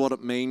 This is what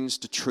it means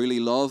to truly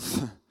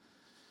love.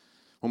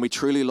 When we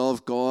truly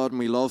love God and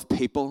we love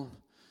people,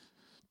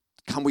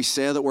 can we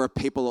say that we're a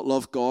people that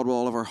love God with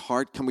all of our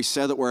heart? Can we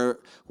say that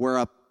we're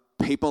a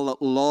people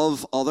that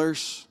love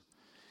others?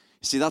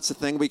 See, that's the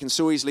thing. We can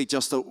so easily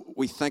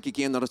we think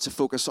again that it's a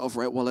focus of,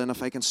 right, well then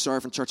if I can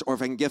serve in church or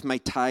if I can give my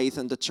tithe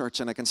into church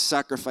and I can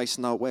sacrifice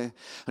in that way.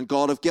 And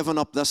God, I've given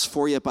up this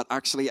for you, but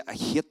actually I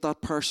hate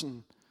that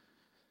person.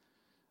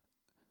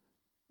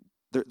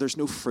 There's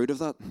no fruit of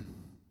that.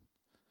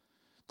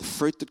 The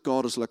fruit that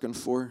God is looking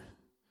for.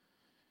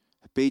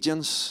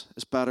 Obedience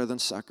is better than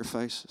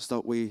sacrifice. It's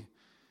that we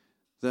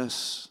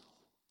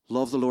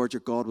love the Lord your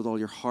God with all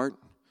your heart,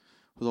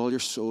 with all your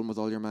soul, and with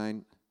all your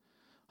mind.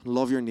 And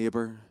love your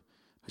neighbor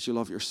as you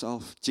love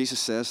yourself. Jesus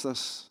says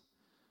this.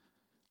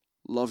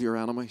 Love your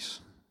enemies.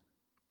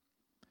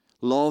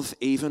 Love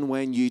even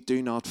when you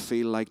do not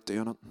feel like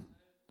doing it.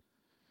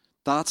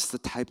 That's the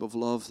type of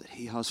love that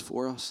he has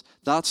for us.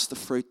 That's the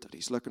fruit that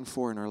he's looking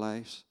for in our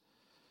lives.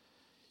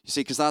 You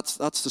see, because that's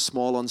the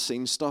small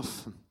unseen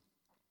stuff.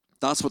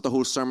 That's what the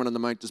whole Sermon on the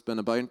Mount has been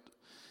about.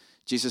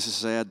 Jesus has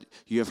said,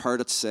 you have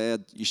heard it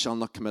said, you shall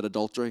not commit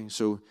adultery.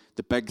 So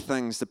the big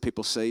things that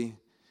people see.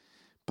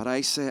 But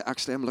I say,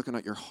 actually, I'm looking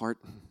at your heart.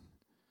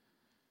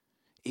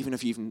 Even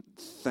if you even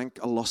think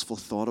a lustful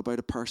thought about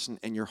a person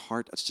in your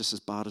heart, it's just as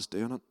bad as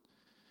doing it.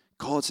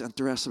 God's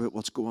interested about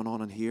what's going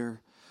on in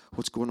here,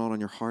 what's going on in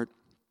your heart.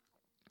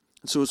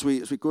 And so as we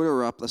go to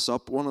wrap this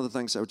up, one of the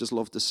things I would just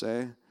love to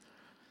say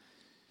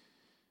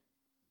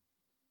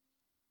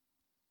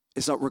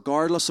is that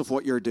regardless of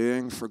what you're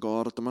doing for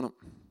God at the minute,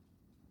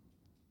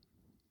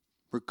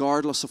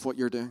 regardless of what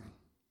you're doing,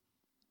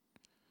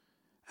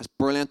 it's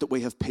brilliant that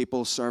we have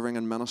people serving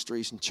in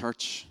ministries and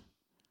church.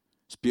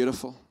 It's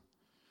beautiful.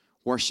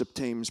 Worship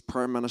teams,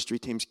 prayer ministry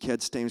teams,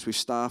 kids teams, we've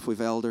staff, we've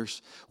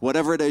elders.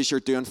 Whatever it is you're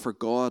doing for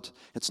God,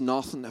 it's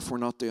nothing if we're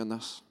not doing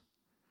this.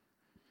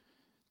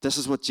 This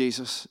is what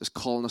Jesus is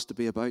calling us to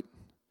be about.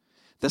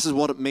 This is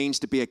what it means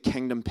to be a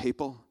kingdom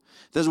people.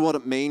 This is what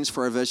it means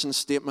for our vision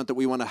statement that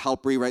we want to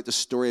help rewrite the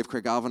story of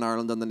Craigavon,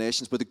 Ireland and the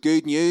nations. But the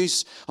good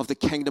news of the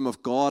kingdom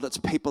of God, it's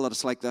people that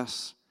it's like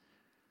this.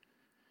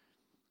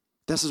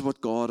 This is what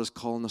God is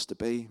calling us to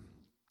be,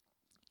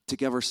 to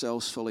give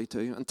ourselves fully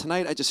to. And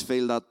tonight I just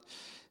feel that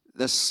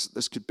this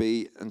could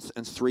be in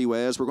three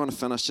ways. We're going to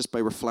finish just by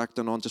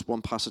reflecting on just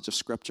one passage of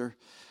Scripture,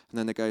 and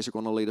then the guys are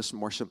going to lead us in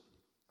worship.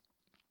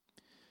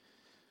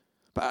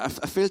 But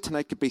I feel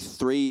tonight could be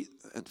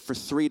for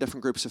three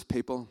different groups of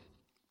people.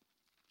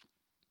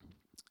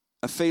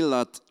 I feel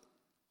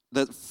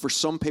that for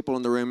some people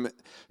in the room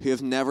who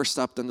have never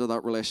stepped into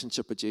that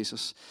relationship with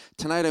Jesus,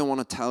 tonight I want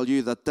to tell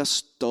you that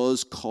this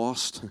does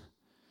cost,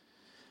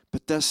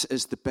 but this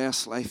is the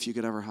best life you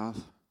could ever have.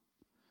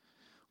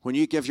 When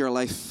you give your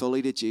life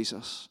fully to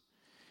Jesus,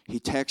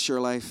 he takes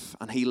your life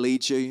and he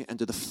leads you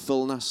into the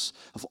fullness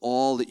of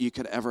all that you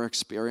could ever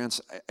experience.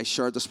 I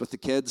shared this with the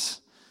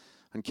kids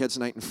on Kids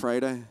Night on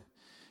Friday,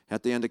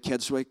 at the end of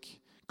Kids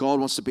Week. God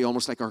wants to be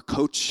almost like our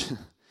coach.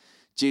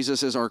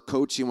 Jesus is our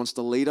coach. He wants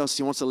to lead us.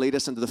 He wants to lead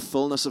us into the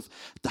fullness of,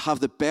 to have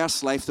the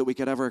best life that we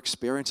could ever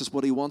experience is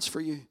what he wants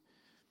for you.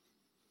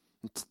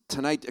 And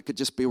tonight, it could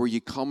just be where you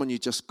come and you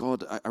just,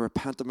 God, I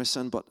repent of my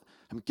sin, but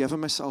I'm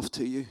giving myself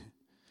to you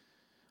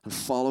and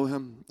follow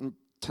him. And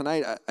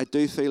tonight, I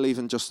do feel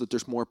even just that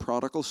there's more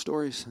prodigal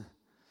stories.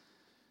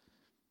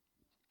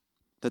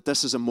 That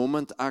this is a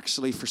moment,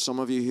 actually, for some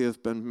of you who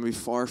have been maybe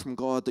far from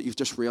God, that you've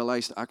just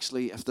realized,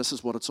 actually, if this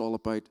is what it's all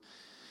about,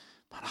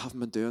 man, I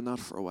haven't been doing that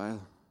for a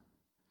while.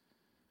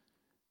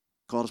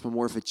 God, has been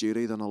more of a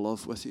duty than a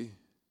love with you.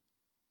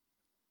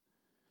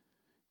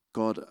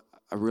 God,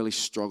 I really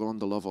struggle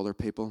to love other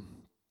people.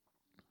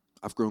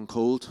 I've grown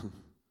cold.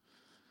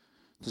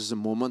 This is a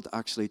moment,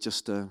 actually,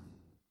 just to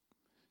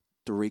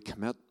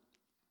recommit.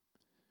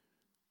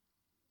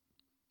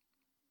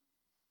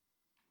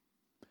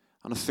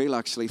 And I feel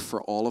actually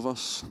for all of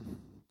us,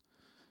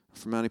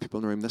 for many people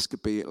in the room, this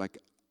could be like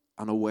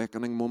an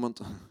awakening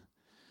moment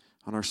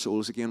on our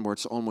souls again, where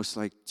it's almost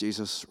like,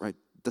 Jesus, right,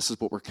 this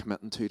is what we're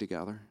committing to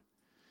together.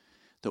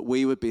 That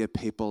we would be a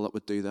people that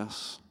would do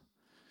this.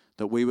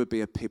 That we would be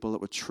a people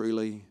that would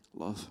truly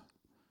love.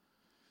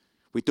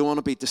 We don't want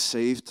to be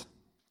deceived.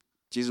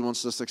 Jesus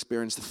wants us to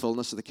experience the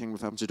fullness of the kingdom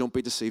of heaven. So don't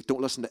be deceived. Don't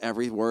listen to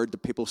every word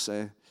that people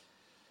say.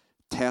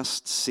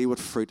 Test, see what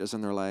fruit is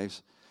in their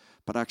lives.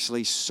 But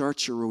actually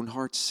search your own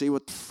heart. See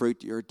what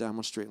fruit you're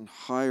demonstrating.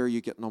 How are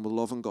you getting on with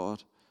loving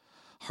God?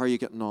 How are you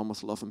getting on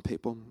with loving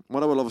people?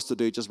 What I would love us to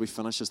do, just as we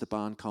finish, as the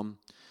band come,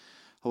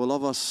 I would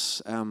love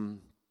us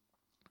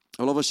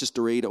just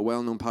to read a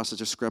well-known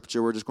passage of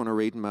Scripture. We're just going to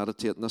read and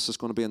meditate, and this is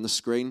going to be on the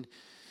screen.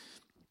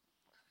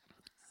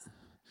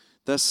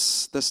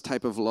 This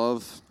type of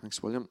love,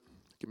 thanks William,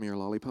 give me your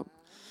lollipop.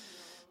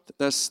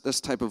 This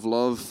type of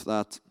love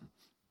that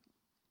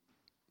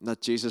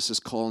Jesus is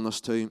calling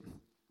us to,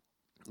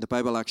 the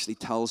Bible actually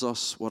tells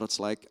us what it's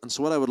like. And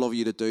so what I would love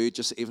you to do,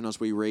 just even as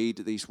we read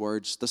these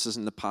words, this is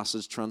in the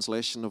Passage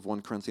translation of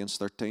 1 Corinthians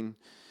 13.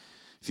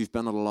 If you've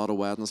been at a lot of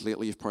weddings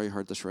lately, you've probably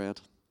heard this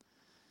read.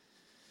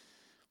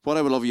 What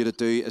I would love you to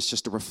do is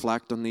just to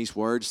reflect on these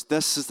words.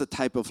 This is the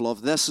type of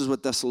love. This is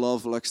what this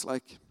love looks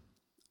like.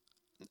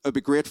 It would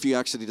be great for you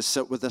actually to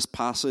sit with this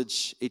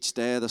passage each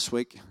day this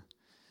week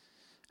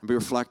and be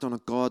reflecting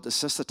on, God,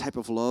 is this the type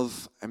of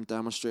love I'm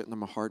demonstrating in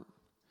my heart?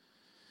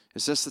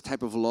 Is this the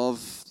type of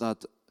love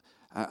that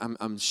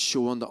I'm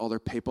showing to other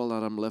people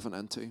that I'm living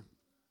into?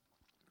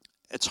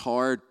 It's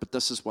hard, but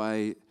this is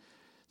why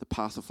the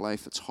path of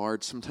life, it's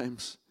hard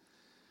sometimes,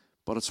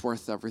 but it's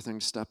worth everything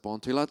to step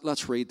onto.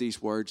 Let's read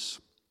these words,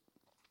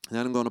 and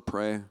then I'm going to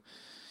pray.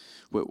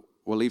 We'll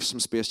leave some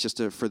space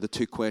just for the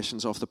two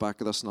questions off the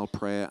back of this, and I'll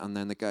pray, and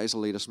then the guys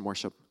will lead us in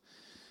worship,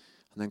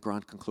 and then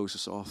Grant can close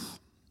us off.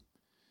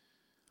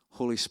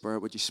 Holy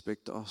Spirit, would you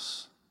speak to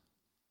us?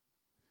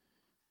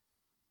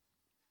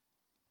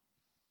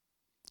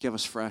 Give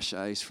us fresh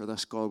eyes for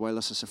this, God. While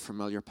this is a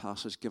familiar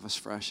passage, give us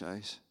fresh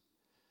eyes.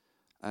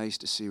 Eyes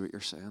to see what you're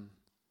saying.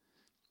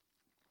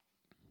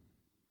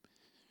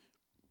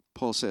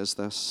 Paul says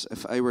this,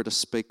 if I were to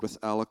speak with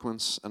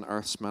eloquence in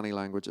earth's many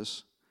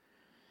languages,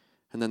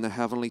 and in the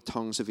heavenly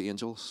tongues of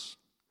angels,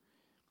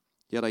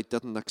 yet I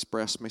didn't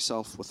express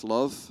myself with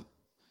love,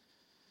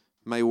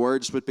 my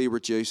words would be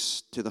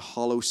reduced to the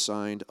hollow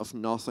sound of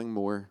nothing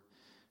more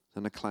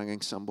than a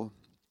clanging cymbal.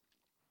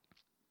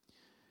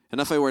 And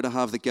if I were to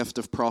have the gift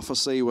of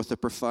prophecy with a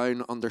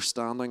profound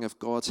understanding of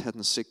God's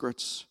hidden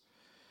secrets,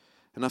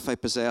 and if I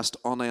possessed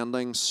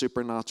unending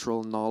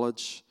supernatural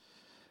knowledge,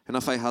 and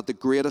if I had the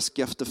greatest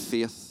gift of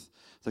faith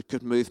that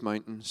could move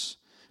mountains,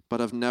 but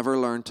have never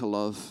learned to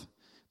love,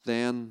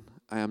 then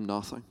I am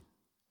nothing.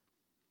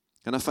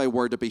 And if I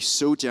were to be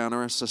so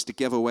generous as to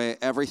give away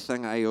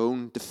everything I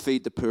own to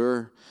feed the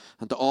poor,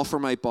 and to offer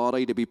my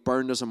body to be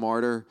burned as a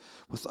martyr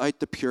without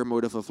the pure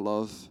motive of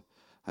love,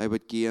 I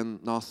would gain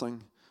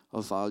nothing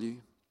of value.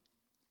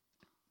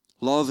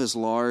 Love is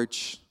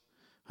large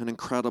and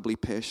incredibly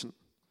patient.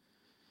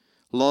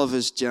 Love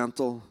is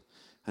gentle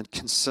and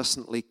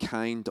consistently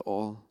kind to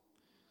all.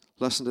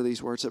 Listen to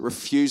these words. It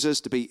refuses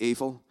to be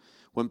evil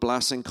when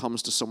blessing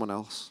comes to someone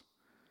else.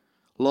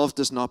 Love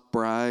does not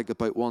brag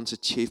about one's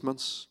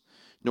achievements,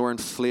 nor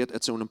inflate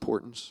its own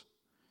importance.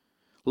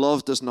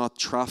 Love does not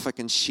traffic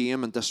in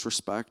shame and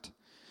disrespect,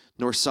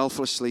 nor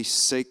selfishly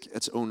seek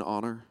its own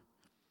honor.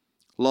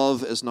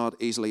 Love is not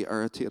easily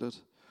irritated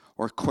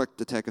or quick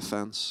to take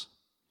offense.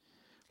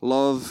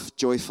 Love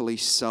joyfully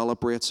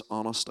celebrates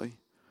honesty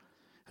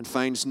and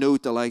finds no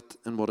delight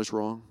in what is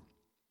wrong.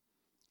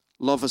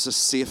 Love is a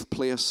safe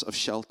place of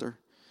shelter,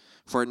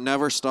 for it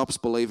never stops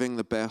believing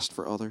the best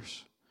for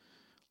others.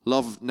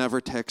 Love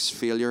never takes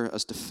failure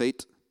as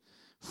defeat,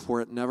 for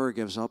it never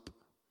gives up.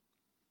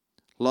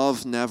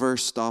 Love never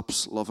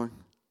stops loving.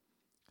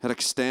 It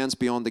extends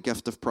beyond the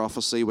gift of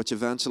prophecy, which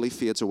eventually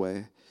fades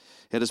away.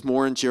 It is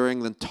more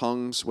enduring than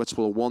tongues, which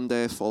will one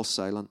day fall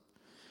silent.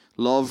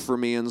 Love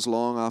remains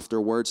long after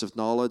words of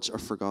knowledge are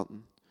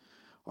forgotten.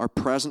 Our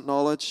present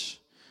knowledge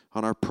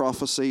and our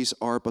prophecies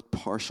are but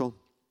partial.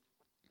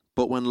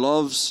 But when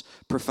love's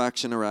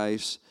perfection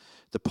arrives,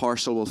 the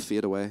partial will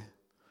fade away.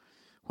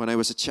 When I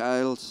was a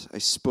child, I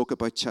spoke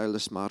about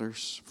childish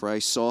matters, for I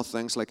saw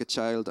things like a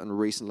child and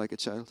reasoned like a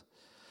child.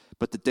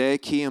 But the day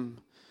came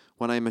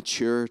when I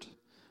matured,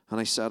 and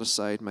I set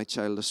aside my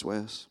childish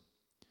ways.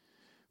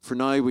 For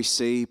now we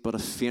see but a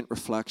faint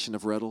reflection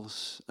of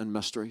riddles and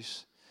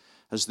mysteries,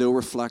 as though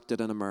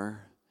reflected in a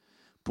mirror.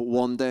 But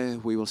one day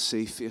we will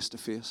see face to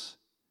face.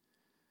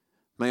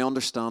 My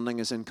understanding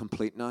is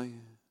incomplete now,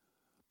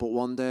 but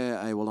one day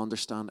I will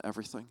understand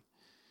everything,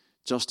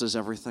 just as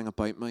everything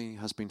about me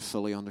has been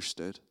fully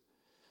understood.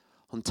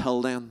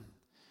 Until then,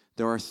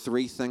 there are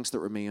three things that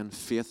remain: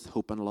 faith,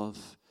 hope, and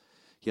love.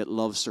 Yet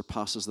love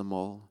surpasses them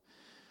all.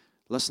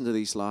 Listen to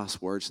these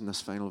last words in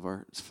this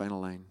final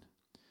line.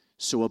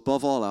 So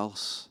above all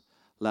else,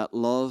 let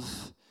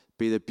love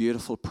be the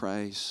beautiful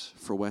prize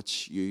for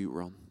which you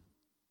run.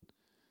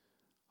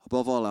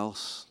 Above all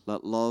else,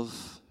 let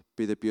love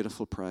be the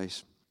beautiful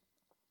prize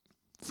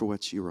for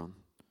which you run.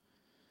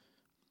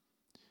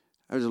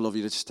 I would love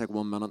you to just take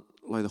 1 minute,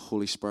 allow the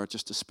Holy Spirit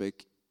just to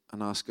speak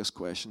and ask this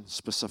question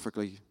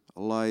specifically.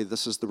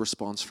 This is the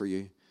response for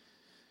you.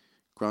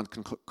 Grant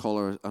can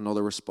call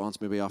another response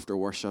maybe after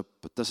worship,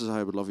 but this is how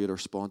I would love you to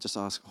respond. Just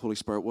ask, Holy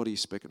Spirit, what are you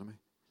speaking to me?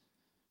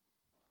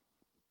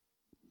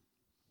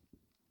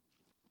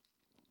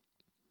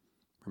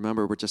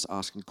 Remember, we're just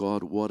asking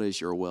God, what is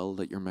your will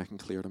that you're making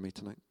clear to me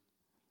tonight?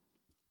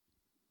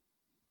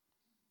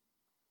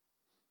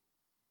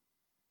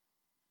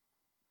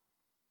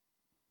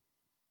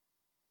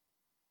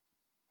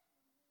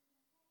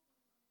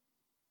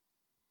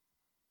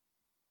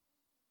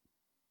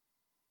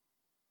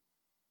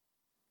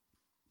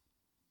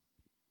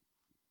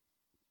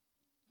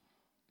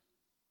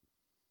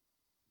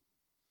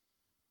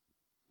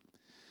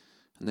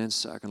 And then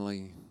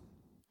secondly,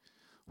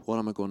 what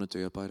am I going to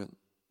do about it?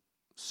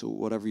 So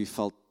whatever you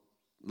felt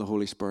the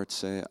Holy Spirit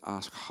say,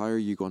 ask, how are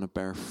you going to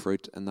bear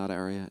fruit in that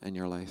area in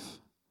your life?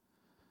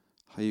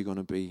 How are you going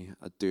to be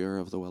a doer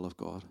of the will of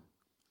God?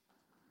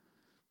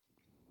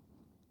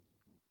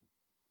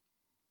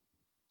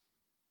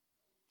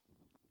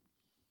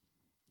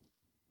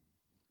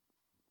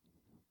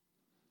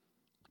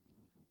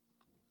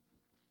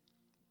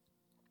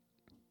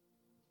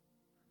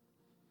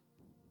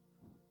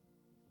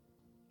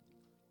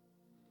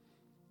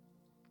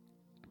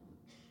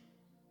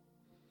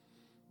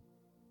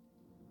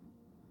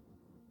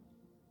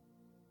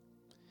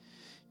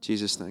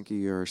 Jesus, thank you,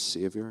 you're our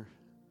Savior.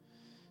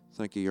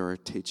 Thank you, you're our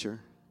teacher.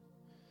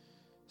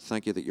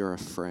 Thank you that you're a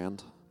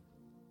friend.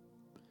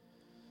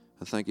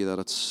 And thank you that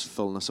it's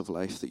fullness of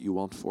life that you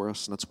want for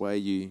us. And that's why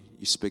you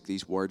speak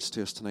these words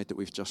to us tonight that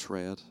we've just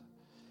read.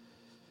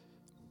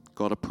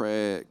 God, I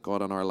pray,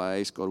 God, in our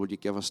lives, God, would you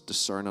give us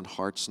discerning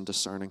hearts and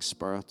discerning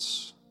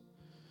spirits.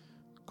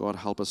 God,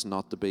 help us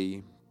not to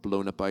be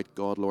blown about,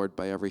 God, Lord,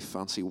 by every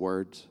fancy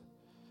word.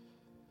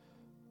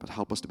 But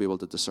help us to be able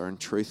to discern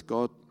truth,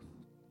 God.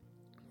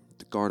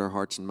 To guard our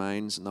hearts and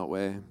minds in that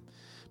way.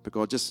 But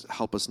God, just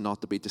help us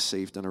not to be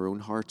deceived in our own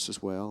hearts as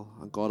well.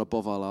 And God,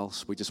 above all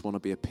else, we just want to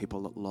be a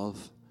people that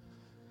love.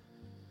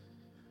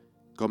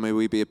 God, may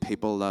we be a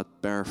people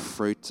that bear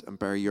fruit and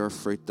bear your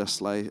fruit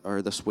this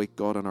week,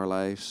 God, in our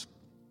lives.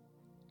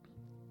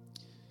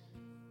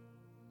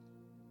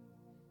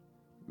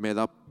 May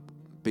that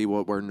be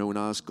what we're known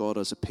as, God,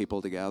 as a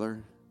people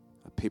together,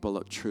 a people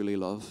that truly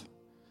love.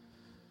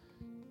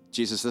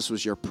 Jesus, this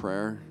was your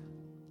prayer.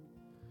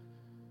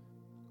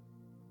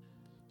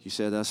 You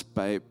said this,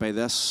 by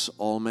this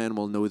all men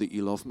will know that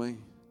you love me,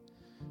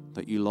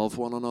 that you love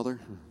one another.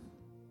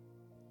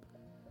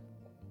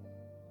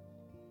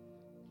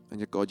 And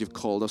yet, God, you've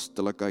called us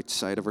to look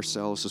outside of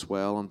ourselves as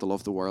well and to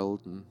love the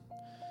world. And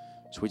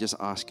so we just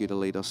ask you to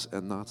lead us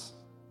in that.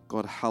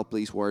 God, help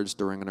these words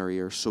to ring in our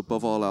ears. So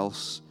above all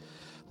else,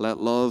 let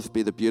love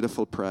be the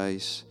beautiful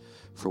prize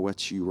for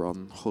which you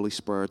run. Holy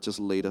Spirit, just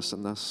lead us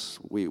in this.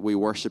 We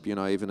worship you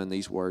now even in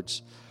these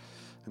words.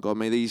 And God,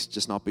 may these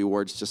just not be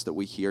words just that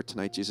we hear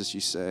tonight. Jesus,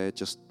 you say,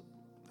 just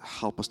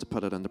help us to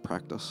put it into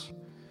practice.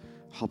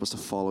 Help us to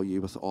follow you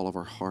with all of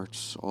our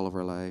hearts, all of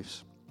our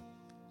lives.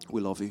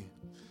 We love you.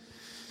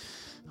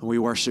 And we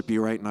worship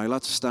you right now.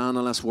 Let's stand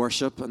and let's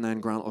worship, and then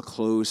Grant will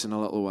close in a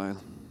little while.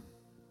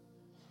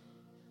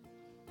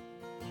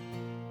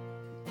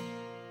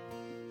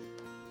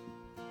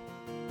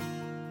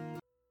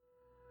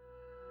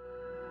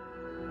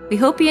 We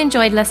hope you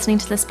enjoyed listening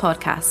to this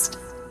podcast.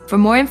 For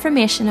more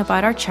information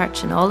about our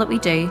church and all that we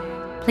do,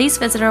 please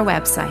visit our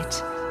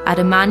website at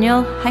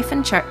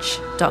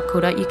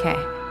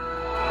emmanuel-church.co.uk.